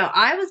 I don't know.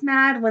 I was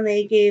mad when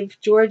they gave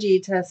Georgie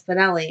to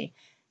Spinelli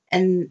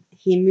and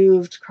he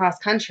moved cross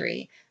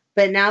country.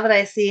 But now that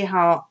I see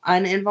how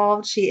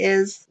uninvolved she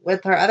is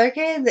with her other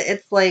kids,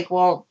 it's like,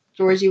 well,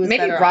 Georgie was maybe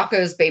better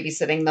Rocco's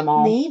babysitting them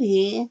all.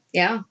 Maybe.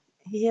 Yeah.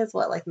 He is,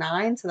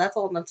 9? So that's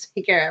old enough to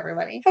take care of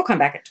everybody. He'll come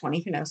back at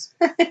 20. Who knows?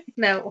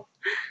 No.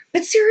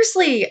 But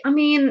seriously, I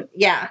mean.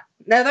 Yeah.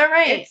 No, they're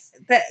right.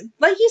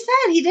 Like you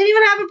said, he didn't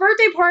even have a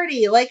birthday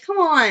party. Like, come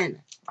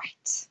on.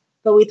 Right.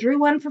 But we threw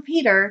one for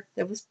Peter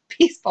that was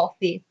baseball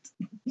themed.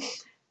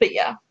 But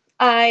yeah.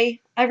 I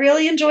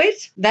really enjoyed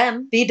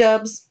them,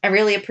 B-Dubs. I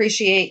really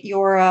appreciate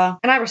your,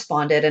 and I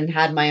responded and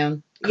had my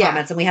own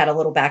comments and we had a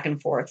little back and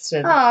forth.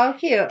 So oh,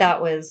 cute.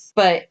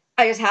 But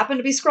I just happened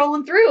to be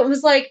scrolling through and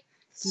was like,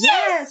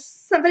 yes!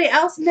 Somebody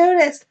else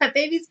noticed that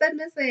baby's been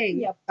missing.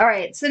 Yep. All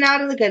right, so now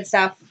to the good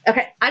stuff.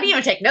 Okay, I didn't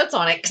even take notes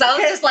on it because I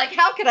was just like,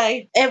 how could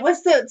I? It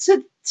was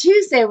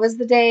Tuesday was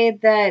the day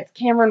that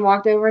Cameron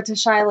walked over to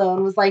Shiloh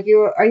and was like,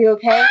 are you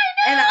okay? I know,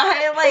 and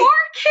I like, poor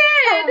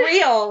kid! For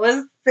real,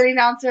 was sitting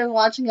downstairs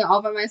watching it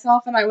all by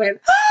myself and I went, and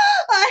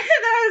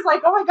I was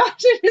like, oh my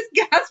gosh, I just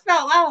gasped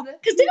out loud.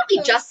 Because didn't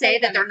we just say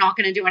that they're not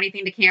going to do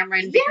anything to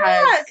Cameron?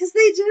 Because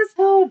they just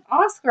told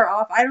Oscar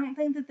off. I don't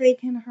think that they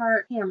can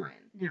hurt Cameron.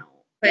 No.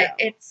 But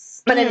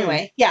But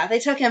anyway, they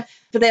took him.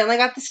 But they only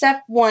got the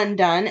step 1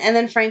 done. And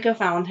then Franco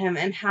found him.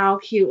 And how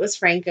cute was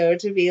Franco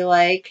to be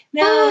like,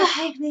 no,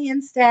 take me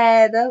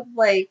instead.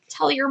 Like,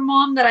 tell your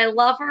mom that I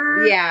love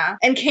her. Yeah.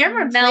 And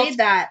Cameron played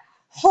that.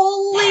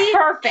 Holy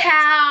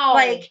cow.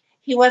 Like,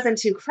 he wasn't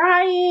too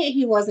cryy.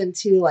 He wasn't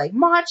too, like,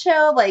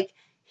 macho. Like,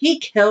 he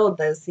killed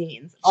those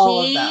scenes.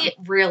 All of them. He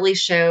really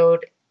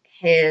showed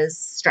his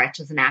stretch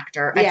as an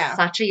actor at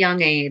such a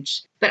young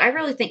age. But I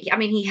really think,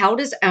 he held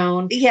his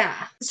own. Yeah.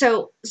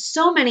 So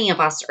many of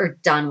us are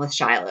done with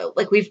Shiloh.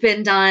 Like, we've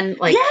been done.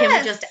 Like, can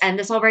we just end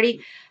this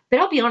already?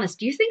 But I'll be honest,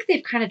 do you think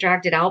they've kind of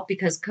dragged it out?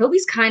 Because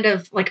Kobe's kind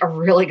of, like, a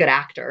really good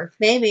actor.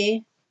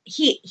 Maybe.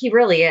 He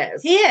really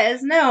is. He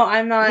is. No,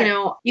 I'm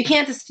not. You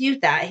can't dispute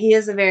that. He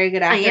is a very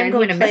good actor. I am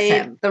going to miss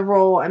him. The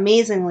role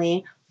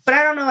amazingly. But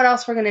I don't know what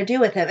else we're going to do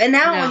with him. And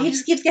now he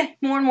just keeps getting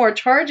more and more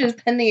charges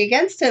pending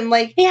against him.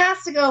 Like, he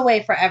has to go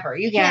away forever.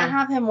 You can't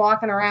have him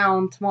walking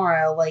around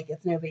tomorrow like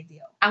it's no big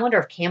deal. I wonder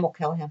if Cam will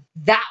kill him.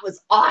 That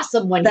was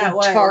awesome when he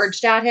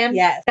charged at him.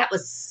 Yes. That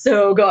was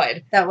so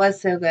good. That was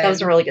so good. That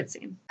was a really good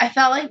scene. I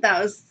felt like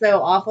that was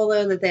so awful,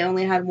 though, that they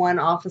only had one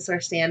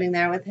officer standing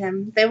there with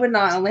him. They would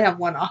not only have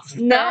one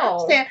officer.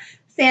 No.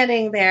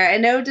 Standing there,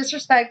 and no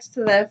disrespect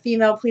to the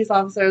female police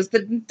officers,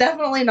 but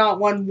definitely not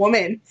one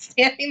woman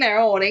standing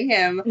there holding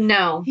him.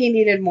 No. He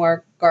needed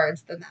more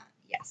guards than that.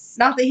 Yes.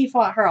 Not that he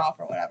fought her off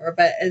or whatever,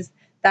 but as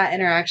that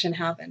interaction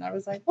happened, I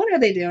was like, what are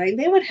they doing?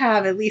 They would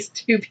have at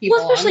least 2 people.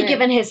 Well, especially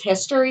given his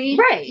history.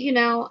 Right. You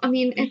know, I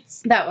mean,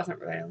 that wasn't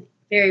really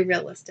very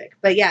realistic.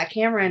 But yeah,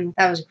 Cameron,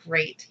 that was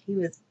great. He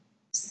was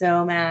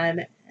so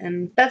mad.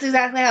 And that's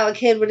exactly how a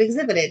kid would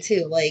exhibit it,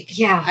 too. Like,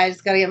 I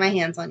just got to get my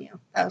hands on you.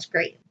 That was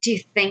great. Do you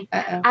think...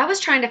 I was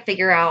trying to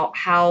figure out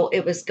how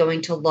it was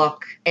going to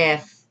look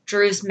if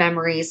Drew's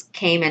memories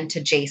came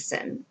into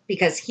Jason,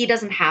 because he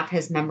doesn't have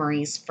his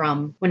memories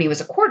from when he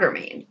was a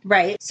quartermain.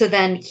 Right. So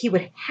then he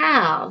would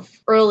have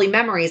early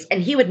memories,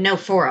 and he would know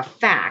for a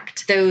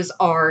fact those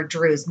are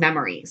Drew's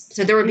memories.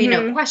 So there would be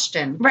no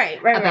question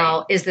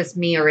about, is this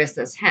me or is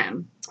this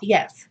him?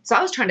 Yes. So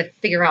I was trying to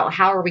figure out,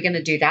 how are we going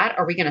to do that?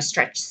 Are we going to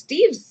stretch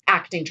Steve's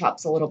acting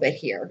chops a little bit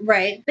here?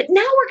 Right. But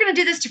now we're going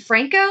to do this to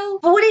Franco?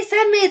 But what he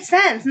said made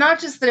sense. Not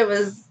just that it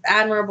was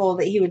admirable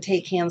that he would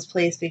take Cam's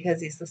place because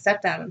he's the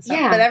stepdad and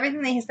stuff, but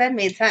everything that he said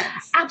made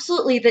sense.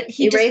 Absolutely. That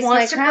he just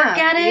wants to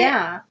forget it.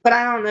 Yeah. But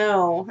I don't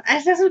know.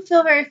 It doesn't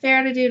feel very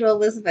fair to do to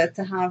Elizabeth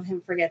to have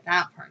him forget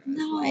that part of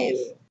his life.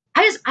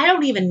 I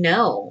don't even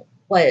know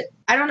what...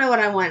 I don't know what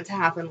I want to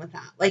happen with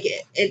that. Like,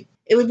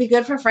 it would be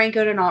good for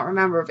Franco to not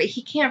remember, but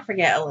he can't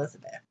forget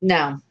Elizabeth.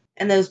 No.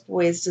 And those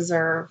boys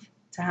deserve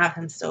to have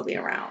him still be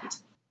around.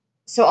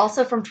 So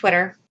also from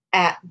Twitter,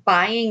 at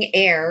Buying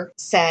Air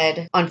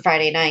said on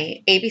Friday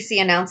night,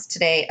 ABC announced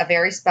today a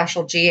very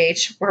special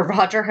GH where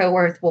Roger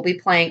Howarth will be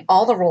playing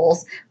all the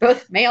roles,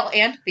 both male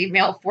and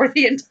female, for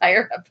the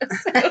entire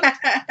episode.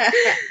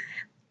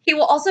 He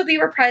will also be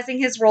reprising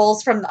his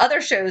roles from the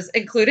other shows,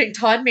 including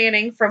Todd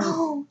Manning from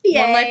One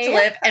Life to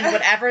Live and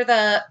whatever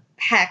the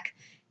heck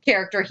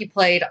character he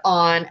played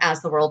on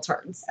As the World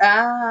Turns.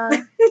 Yeah,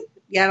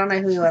 I don't know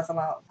who he was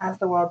about As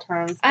the World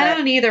Turns. I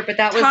don't either, but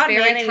that was Todd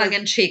very Manning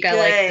tongue-in-cheek. I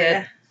liked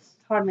it.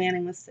 Todd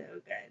Manning was so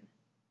good.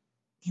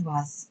 He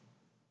was.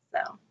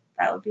 So,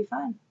 that would be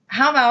fun.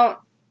 How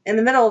about, in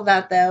the middle of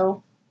that,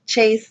 though,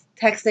 Chase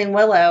texting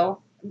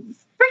Willow.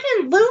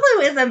 Freaking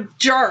Lulu is a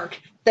jerk,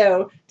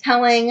 though,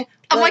 telling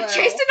I'm like,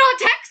 Chase did not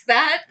text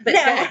that. But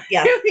no,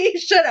 he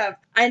should have.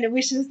 I know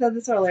we should have said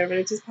this earlier, but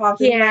it just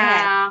popped in my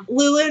head.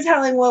 Lulu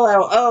telling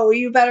Willow, "Oh,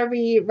 you better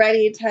be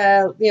ready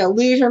to,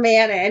 lose your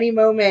man at any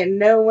moment.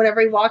 Know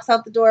whenever he walks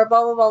out the door.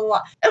 Blah blah blah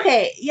blah."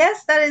 Okay,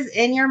 yes, that is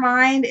in your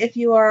mind if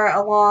you are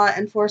a law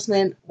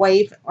enforcement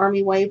wife,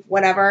 army wife,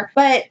 whatever.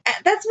 But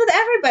that's with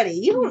everybody.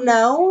 You don't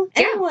know.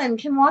 Yeah. Anyone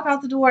can walk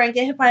out the door and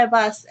get hit by a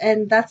bus,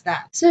 and that's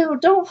that. So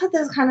don't put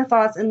those kind of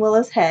thoughts in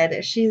Willow's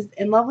head. She's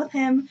in love with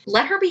him.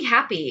 Let her be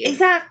happy.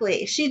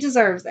 Exactly. She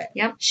deserves it.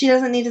 Yep. She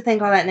doesn't need to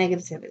think all that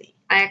negativity.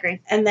 I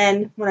agree. And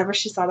then whenever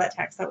she saw that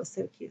text, that was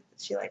so cute.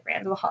 She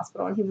ran to the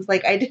hospital and he was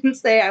like, I didn't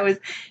say I was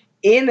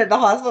in the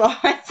hospital.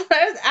 I said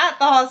I was at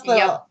the hospital.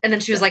 Yep. And then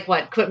she was like,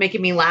 what? Quit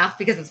making me laugh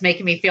because it's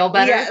making me feel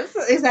better? Yes,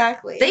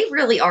 exactly. They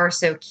really are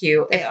so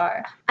cute. They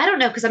are. I don't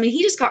know, because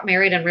he just got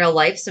married in real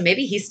life, so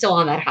maybe he's still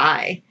on that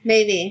high.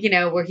 Maybe.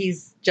 Where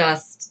he's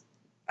just...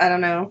 I don't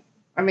know.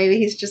 Or maybe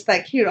he's just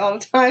that cute all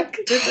the time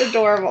because it's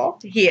adorable.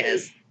 He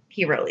is.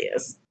 He really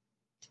is.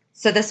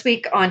 So this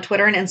week on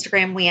Twitter and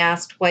Instagram, we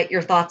asked what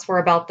your thoughts were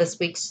about this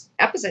week's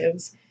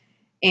episodes.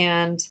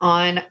 And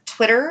on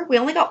Twitter, we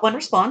only got one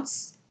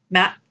response.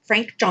 Matt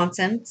Frank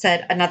Johnson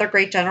said, another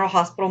great General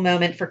Hospital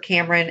moment for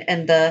Cameron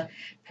and the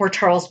Port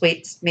Charles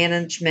Waste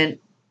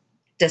Management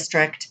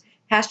District.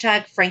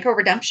 # Franco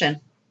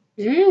Redemption.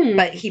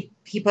 But he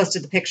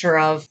posted the picture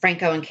of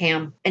Franco and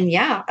Cam. And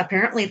yeah,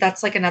 apparently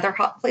that's like another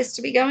hot place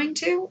to be going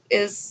to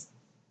is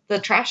the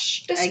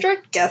trash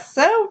district. I guess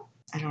so.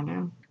 I don't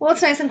know. Well,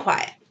 it's nice and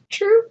quiet.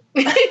 True.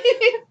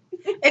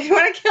 If you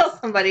want to kill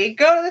somebody,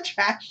 go to the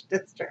trash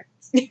district.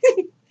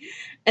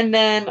 And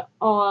then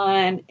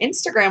on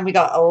Instagram, we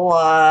got a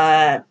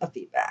lot of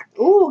feedback.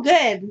 Ooh,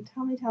 good.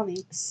 Tell me.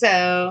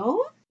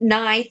 So,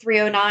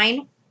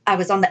 Nye309, I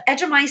was on the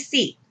edge of my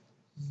seat.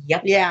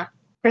 Yep. Yeah.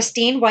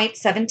 Christine White,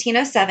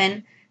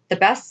 1707, the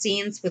best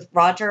scenes with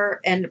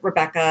Roger and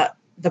Rebecca,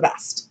 the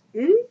best.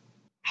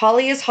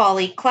 Holly is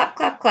Holly, clap,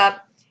 clap,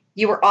 clap.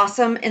 You were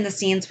awesome in the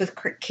scenes with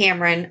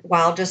Cameron.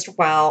 Wow, just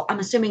wow. I'm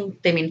assuming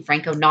they mean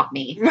Franco, not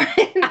me.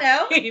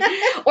 No.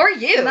 Or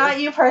you. Not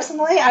you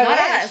personally.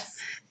 I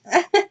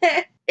wish.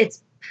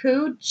 It's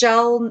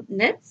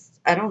Poojelnitz.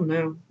 I don't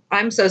know.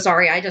 I'm so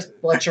sorry. I just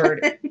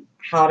butchered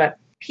how to.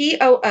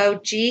 Pooge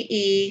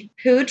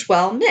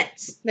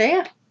Poojelnitz.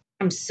 Yeah.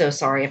 I'm so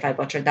sorry if I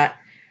butchered that.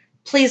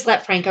 Please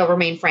let Franco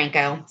remain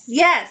Franco.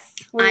 Yes.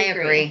 I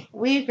agree.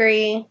 We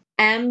agree.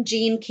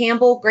 Jean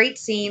Campbell, great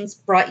scenes,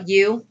 brought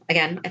you,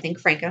 again, I think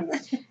Franco,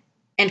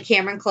 and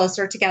Cameron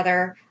closer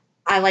together.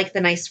 I like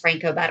the nice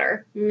Franco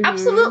better. Mm-hmm.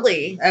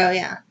 Absolutely. Oh,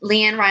 yeah.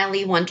 Leanne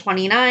Riley,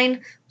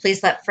 129.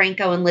 Please let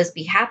Franco and Liz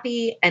be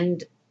happy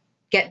and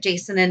get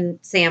Jason and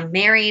Sam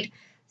married,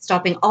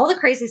 stopping all the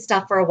crazy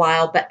stuff for a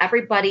while, but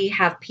everybody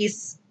have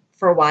peace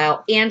for a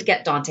while and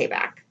get Dante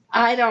back.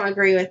 I don't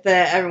agree with the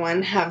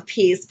everyone have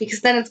peace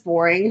because then it's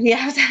boring. You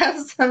have to have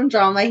some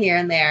drama here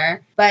and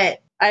there.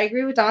 But I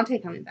agree with Dante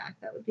coming back.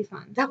 That would be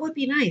fun. That would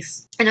be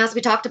nice. And as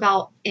we talked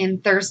about in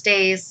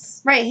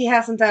Thursdays. Right. He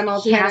hasn't done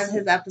all 10 of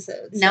his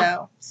episodes.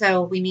 No.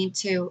 So we need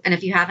to. And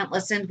if you haven't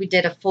listened, we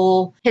did a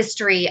full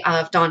history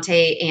of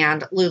Dante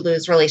and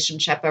Lulu's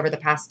relationship over the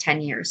past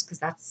 10 years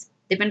because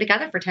they've been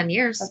together for 10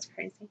 years. That's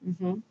crazy.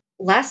 Mm-hmm.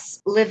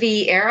 Les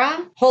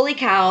Liviera. Holy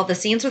cow. The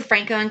scenes with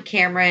Franco and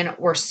Cameron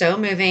were so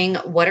moving.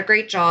 What a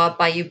great job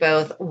by you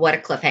both. What a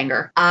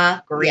cliffhanger.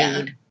 Agreed.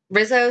 Yeah.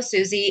 Rizzo,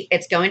 Susie,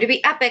 it's going to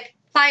be epic.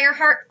 Fire,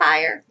 heart,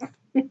 fire.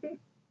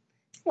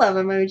 Love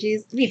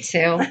emojis. Me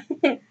too.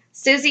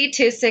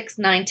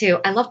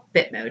 Susie2692. I love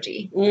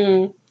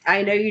Bitmoji.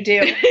 I know you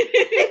do.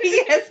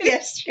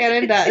 Yes,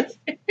 Shannon does.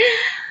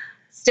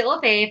 Still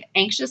a fave.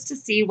 Anxious to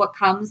see what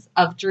comes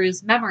of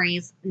Drew's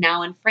memories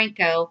now in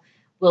Franco.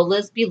 Will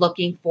Liz be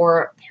looking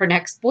for her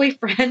next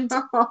boyfriend?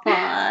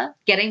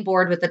 Getting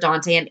bored with the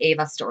Dante and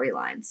Ava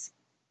storylines.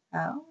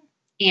 Oh.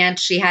 And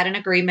she had an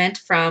agreement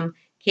from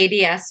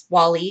KDS,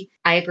 Wally.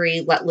 I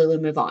agree. Let Lulu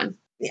move on.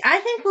 I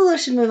think Lulu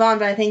should move on,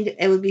 but I think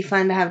it would be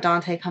fun to have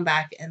Dante come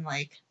back and,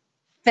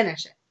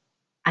 finish it.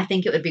 I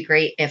think it would be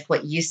great if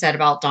what you said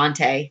about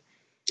Dante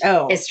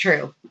is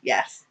true.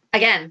 Yes.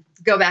 Again,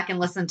 go back and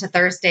listen to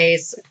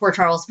Thursday's Poor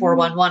Charles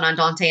 411 on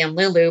Dante and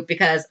Lulu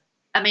because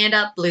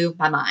Amanda blew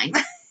my mind.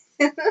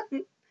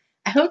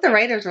 I hope the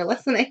writers were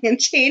listening and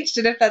changed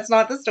it if that's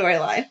not the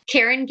storyline.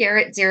 Karen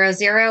Garrett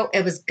 00.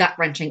 It was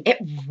gut-wrenching.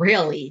 It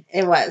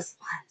was.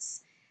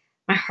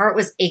 My heart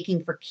was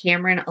aching for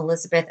Cameron,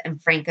 Elizabeth,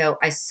 and Franco.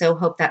 I so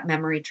hope that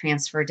memory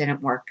transfer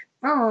didn't work.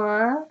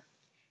 Aww.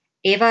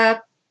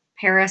 Ava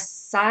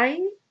Parasi?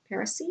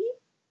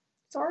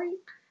 Sorry.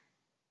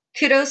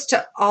 Kudos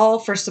to all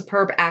for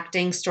superb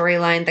acting,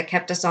 storyline that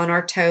kept us on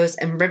our toes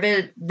and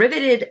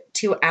riveted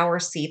to our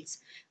seats,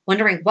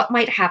 wondering what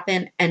might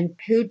happen and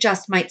who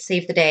just might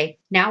save the day.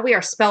 Now we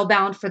are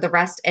spellbound for the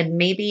rest and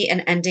maybe an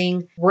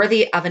ending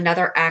worthy of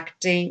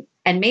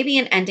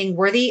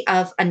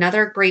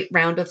another great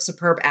round of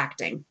superb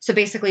acting. So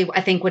basically,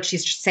 I think what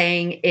she's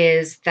saying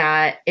is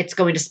that it's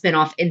going to spin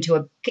off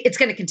into it's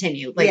going to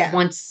continue.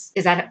 Once,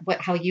 is that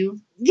how you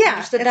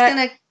understood that? It's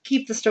going to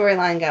keep the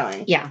storyline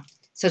going. Yeah.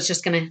 So it's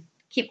just going to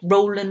keep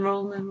rolling.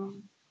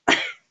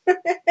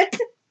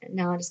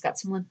 Now I just got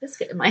some Limp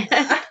Bizkit in my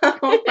head.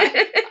 Oh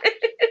my.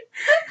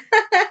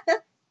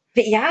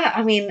 But yeah,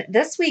 I mean,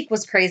 this week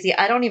was crazy.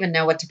 I don't even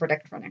know what to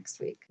predict for next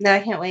week. No, I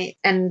can't wait.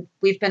 And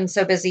we've been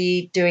so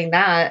busy doing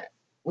that,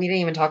 we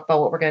didn't even talk about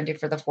what we're going to do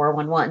for the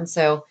 411.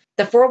 So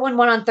the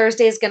 411 on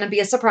Thursday is going to be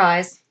a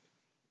surprise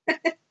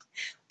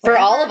for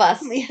all of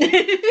us.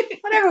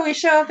 Whatever we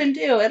show up and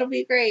do, it'll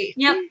be great.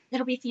 Yep,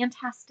 it'll be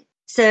fantastic.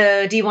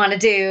 So do you want to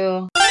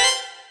do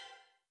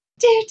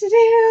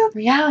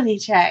reality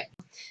check?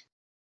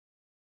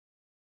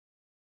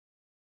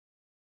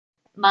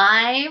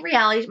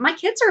 My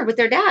kids are with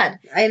their dad.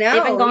 I know.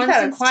 They've been gone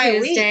since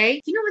Tuesday.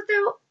 Week. You know what,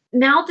 though?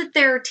 Now that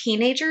they're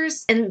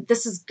teenagers, and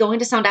this is going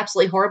to sound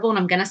absolutely horrible, and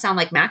I'm going to sound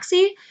like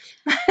Maxie,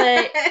 but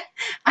I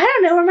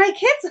don't know where my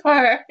kids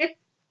are.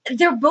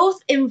 They're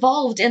both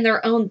involved in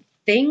their own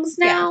things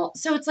now. Yeah.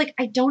 So it's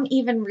I don't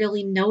even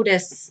really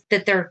notice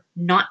that they're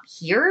not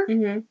here.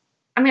 Mm-hmm.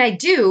 I mean, I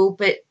do,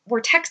 but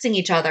we're texting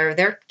each other.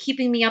 They're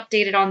keeping me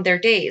updated on their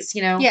days,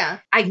 Yeah.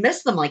 I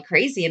miss them like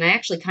crazy, and I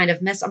actually kind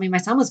of miss, my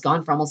son was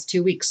gone for almost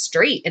 2 weeks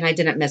straight, and I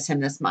didn't miss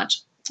him this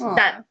much. Aww.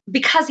 That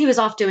because he was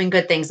off doing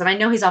good things, and I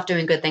know he's off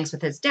doing good things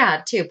with his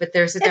dad, too, but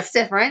there's it's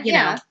different, you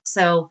know.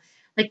 So,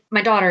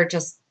 my daughter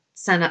just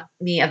sent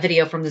me a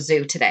video from the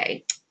zoo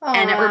today, Aww.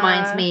 And it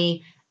reminds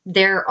me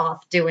they're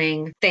off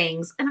doing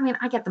things. And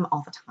I get them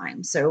all the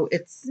time. So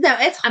it's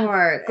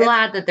hard. I'm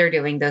glad that they're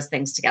doing those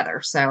things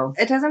together. So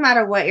it doesn't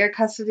matter what your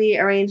custody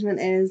arrangement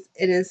is.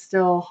 It is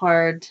still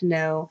hard to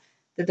know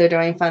that they're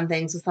doing fun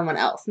things with someone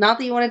else. Not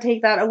that you want to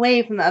take that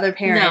away from the other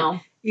parent. No.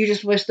 You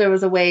just wish there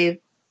was a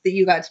way that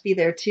you got to be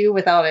there too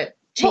without it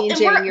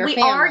changing your family.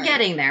 We are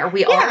getting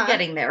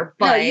there.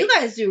 But no, you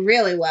guys do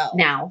really well.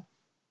 Now.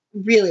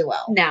 Really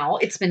well. Now,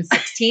 it's been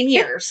 16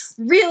 years.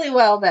 Really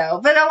well, though.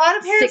 But a lot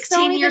of parents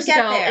 16 years get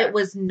ago, there. it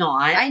was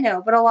not. I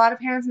know, but a lot of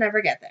parents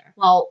never get there.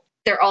 Well,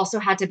 there also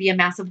had to be a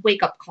massive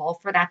wake-up call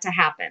for that to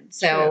happen.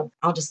 So True.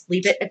 I'll just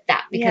leave it at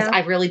that because I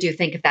really do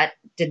think if that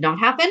did not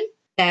happen,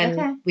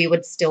 then we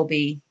would still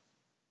be...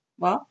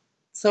 Well,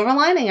 silver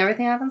lining.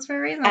 Everything happens for a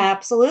reason.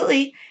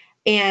 Absolutely.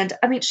 And,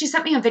 she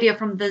sent me a video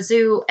from the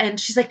zoo, and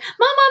she's like,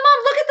 Mom,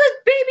 look at the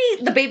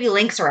baby. The baby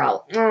lynx are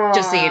out, Aww.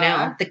 Just so you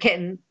know, the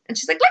kitten. And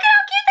she's like, look at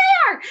how cute they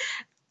are.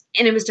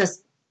 And it was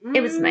just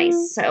It was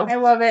nice. So I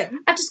love it.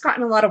 I've just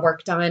gotten a lot of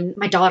work done.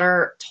 My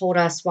daughter told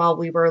us while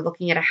we were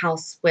looking at a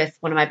house with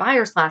one of my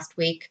buyers last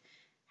week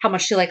how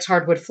much she likes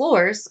hardwood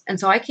floors. And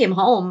so I came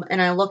home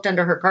and I looked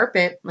under her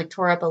carpet, like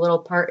tore up a little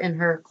part in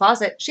her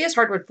closet. She has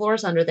hardwood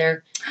floors under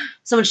there.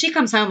 So when she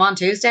comes home on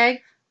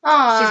Tuesday, she's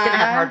going to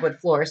have hardwood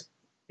floors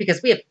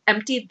because we have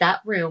emptied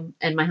that room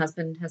and my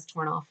husband has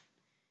torn off.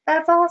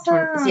 That's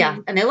awesome. Yeah,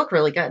 and they look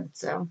really good.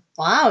 So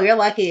wow, you're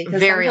lucky.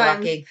 Very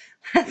lucky.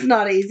 That's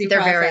not an easy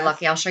process. They're very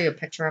lucky. I'll show you a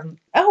picture of them.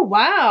 Oh,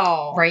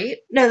 wow. Right?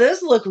 No,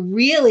 those look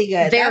really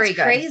good. Very That's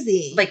good.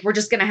 Crazy. Like, we're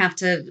just going to have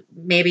to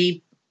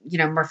maybe,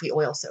 Murphy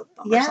oil soap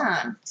them or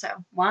something. So,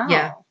 wow.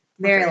 Yeah.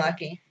 Very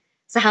lucky.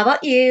 So, how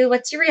about you?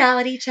 What's your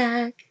reality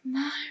check?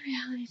 My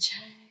reality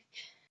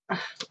check.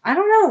 I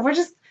don't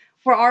know.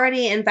 We're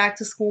already in back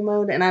to school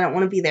mode and I don't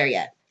want to be there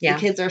yet. Yeah. The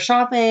kids are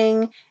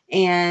shopping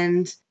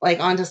and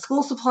like onto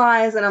school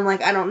supplies. And I'm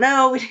like, I don't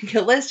know. We didn't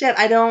get a list yet.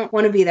 I don't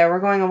want to be there.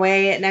 We're going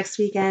away next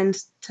weekend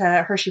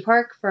to Hershey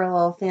Park for a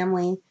little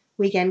family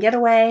weekend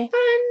getaway.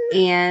 Fun.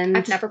 And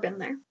I've never been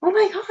there. Oh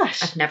my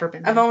gosh. I've never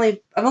been there. I've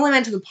only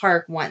been to the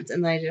park once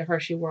and then I did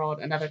Hershey World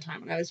another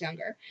time when I was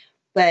younger.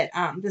 But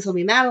this will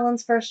be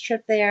Madeline's first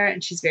trip there,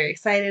 and she's very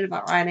excited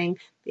about riding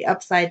the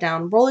upside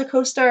down roller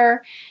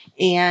coaster.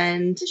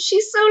 And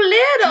she's so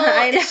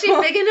little. Is she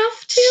big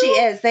enough too? She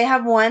is. They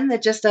have one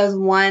that just does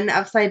one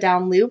upside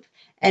down loop,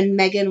 and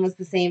Megan was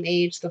the same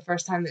age the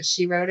first time that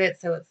she rode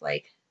it, so it's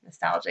like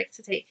nostalgic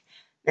to take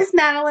Miss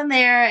Madeline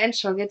there, and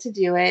she'll get to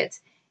do it.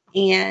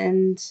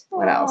 And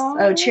what else?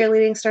 Oh,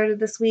 cheerleading started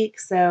this week,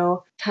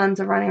 so tons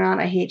of running around.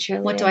 I hate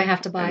cheerleading. What do I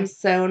have to buy? I'm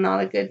so not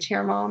a good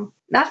cheer mom.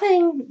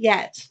 Nothing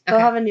yet. They'll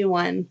have a new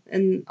one,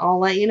 and I'll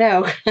let you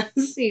know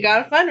because you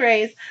got to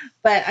fundraise.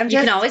 But you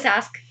can always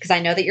ask because I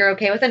know that you're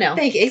okay with a no.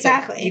 Thank you.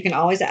 Exactly. So you can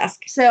always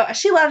ask. So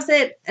she loves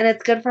it, and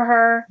it's good for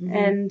her,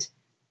 and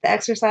the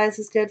exercise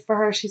is good for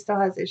her. She still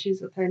has issues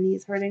with her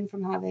knees hurting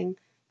from having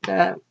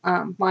the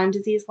Lyme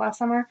disease last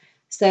summer.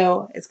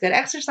 So it's good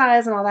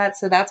exercise and all that.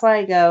 So that's why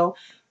I go.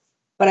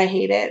 But I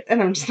hate it,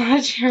 and I'm just not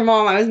a cheer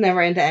mom. I was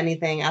never into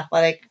anything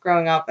athletic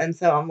growing up, and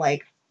so I'm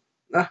like,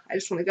 I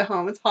just want to go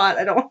home. It's hot.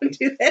 I don't want to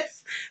do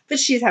this. But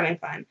she's having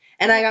fun.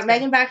 And I got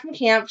Megan back from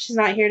camp. She's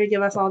not here to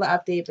give us all the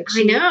update, but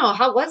she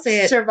how was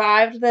it?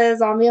 Survived the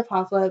zombie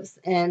apocalypse,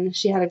 and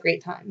she had a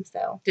great time.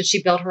 So did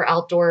she build her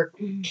outdoor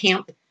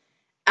camp?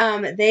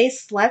 They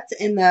slept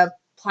in the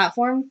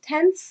platform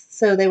tents,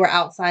 so they were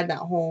outside that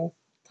whole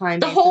time,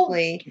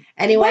 basically.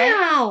 Anyway.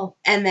 Wow.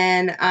 And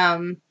then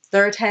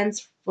their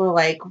tents were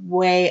like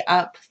way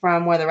up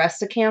from where the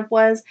rest of camp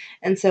was.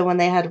 And so when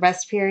they had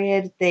rest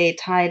period, they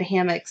tied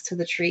hammocks to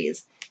the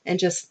trees and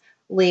just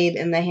laid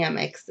in the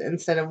hammocks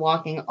instead of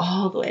walking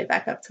all the way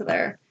back up to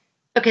their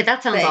Okay,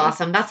 that sounds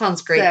awesome. That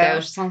sounds great though.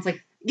 It sounds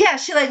like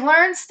she like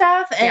learned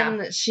stuff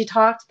and she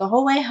talked the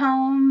whole way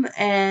home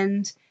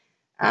and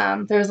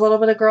there was a little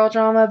bit of girl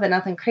drama, but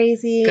nothing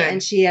crazy. Good.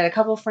 And she had a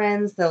couple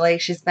friends that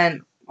like she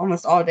spent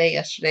almost all day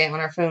yesterday on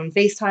our phone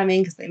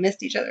FaceTiming because they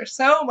missed each other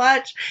so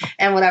much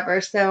and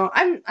whatever. So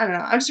I don't know.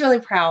 I'm just really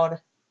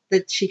proud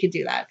that she could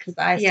do that because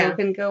I still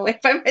couldn't go away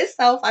by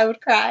myself. I would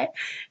cry.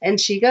 And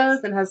she goes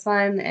and has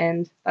fun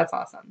and that's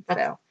awesome. But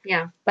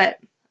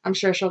I'm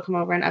sure she'll come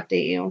over and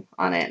update you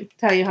on it,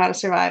 tell you how to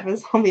survive a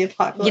zombie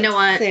apocalypse. You know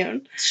what?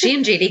 Soon. She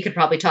and JD could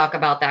probably talk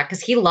about that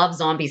because he loves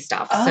zombie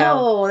stuff.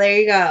 Oh, there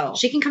you go.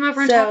 She can come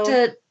over and talk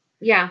to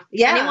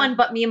anyone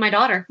but me and my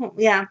daughter.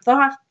 Yeah, they'll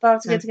have to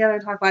get together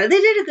and talk about it.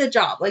 They did a good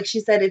job. Like she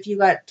said, if you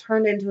got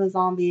turned into a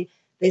zombie,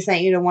 they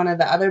sent you to one of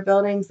the other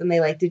buildings and they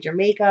like did your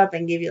makeup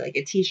and gave you like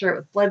a t-shirt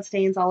with blood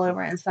stains all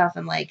over it and stuff.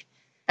 And like,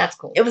 that's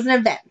cool. It was an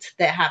event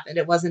that happened.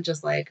 It wasn't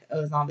just like,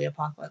 zombie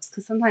apocalypse.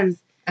 Because sometimes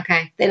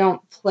they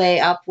don't play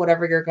up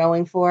whatever you're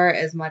going for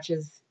as much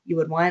as you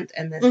would want.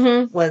 And this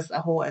was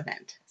a whole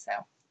event. So.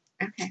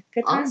 Okay.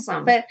 Good time.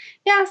 Awesome. But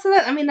yeah, so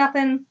that,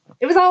 nothing.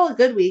 It was all a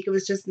good week. It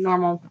was just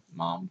normal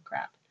mom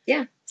crap.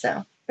 Yeah.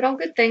 So. But all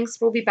good things.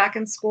 We'll be back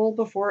in school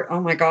before, oh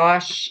my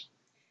gosh.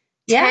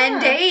 10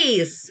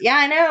 days. Yeah,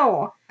 I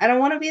know. I don't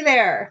want to be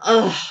there.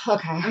 Oh,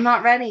 okay. I'm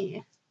not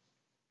ready.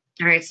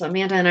 All right. So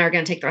Amanda and I are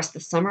going to take the rest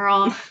of the summer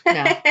off.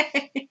 No.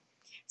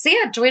 So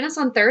yeah, join us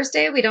on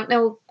Thursday. We don't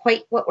know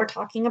quite what we're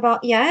talking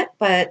about yet,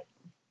 but.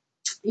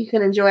 You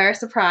can enjoy our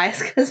surprise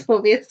because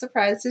we'll be as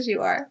surprised as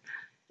you are.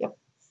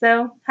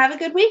 So have a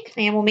good week.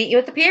 And we'll meet you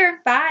at the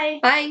pier. Bye.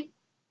 Bye.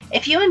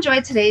 If you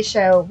enjoyed today's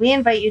show, we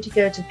invite you to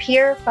go to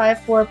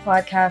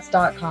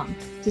pier54podcast.com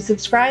to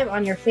subscribe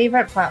on your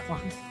favorite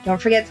platform.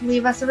 Don't forget to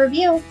leave us a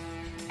review.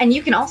 And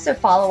you can also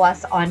follow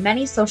us on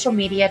many social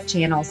media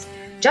channels.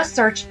 Just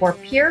search for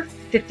Pier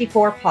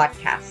 54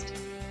 Podcast.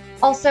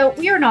 Also,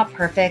 we are not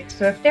perfect,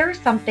 so if there is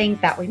something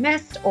that we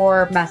missed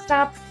or messed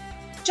up,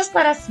 just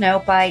let us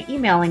know by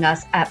emailing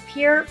us at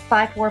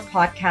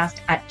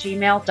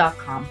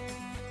pier54podcast@gmail.com.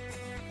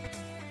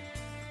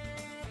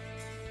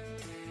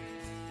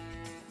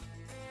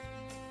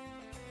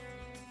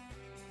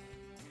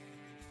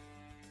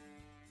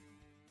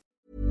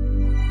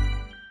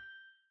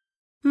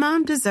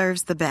 Mom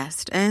deserves the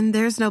best, and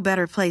there's no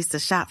better place to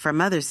shop for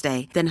Mother's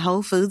Day than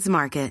Whole Foods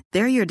Market.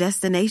 They're your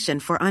destination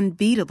for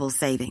unbeatable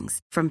savings,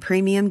 from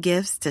premium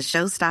gifts to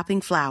show-stopping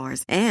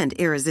flowers and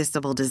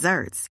irresistible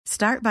desserts.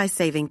 Start by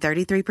saving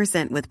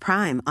 33% with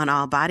Prime on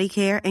all body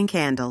care and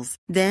candles.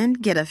 Then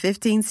get a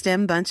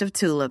 15-stem bunch of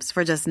tulips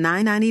for just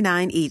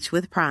 $9.99 each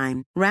with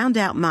Prime. Round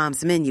out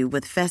Mom's menu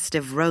with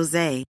festive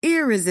rosé,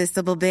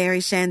 irresistible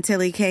berry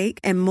chantilly cake,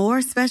 and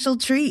more special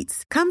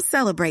treats. Come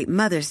celebrate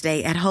Mother's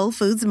Day at Whole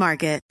Foods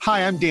Market.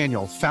 Hi, I'm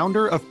Daniel,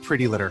 founder of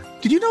Pretty Litter.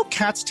 Did you know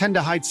cats tend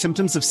to hide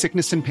symptoms of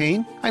sickness and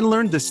pain? I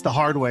learned this the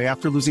hard way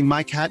after losing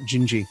my cat,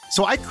 Gingy.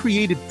 So I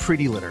created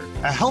Pretty Litter,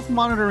 a health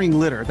monitoring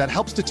litter that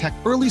helps detect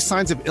early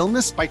signs of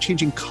illness by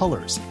changing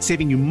colors,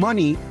 saving you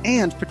money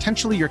and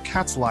potentially your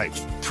cat's life.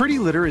 Pretty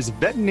Litter is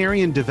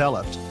veterinarian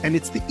developed, and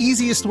it's the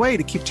easiest way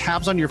to keep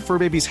tabs on your fur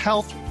baby's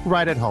health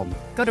right at home.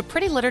 Go to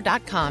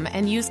prettylitter.com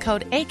and use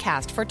code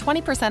ACAST for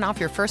 20% off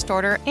your first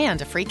order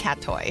and a free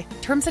cat toy.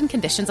 Terms and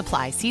conditions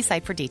apply. See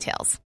site for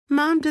details.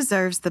 Mom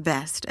deserves the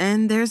best,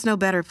 and there's no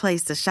better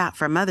place to shop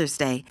for Mother's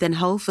Day than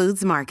Whole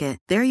Foods Market.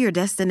 They're your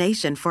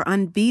destination for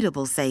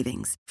unbeatable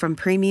savings, from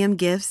premium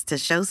gifts to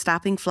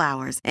show-stopping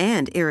flowers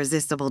and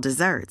irresistible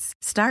desserts.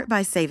 Start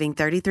by saving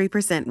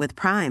 33% with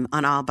Prime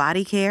on all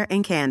body care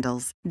and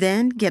candles.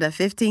 Then get a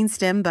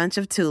 15-stem bunch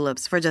of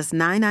tulips for just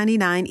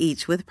 $9.99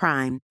 each with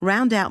Prime.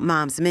 Round out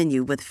Mom's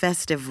menu with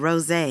festive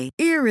rosé,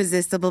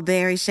 irresistible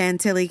berry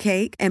chantilly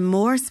cake, and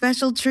more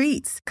special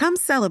treats. Come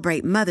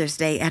celebrate Mother's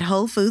Day at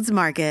Whole Foods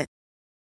Market.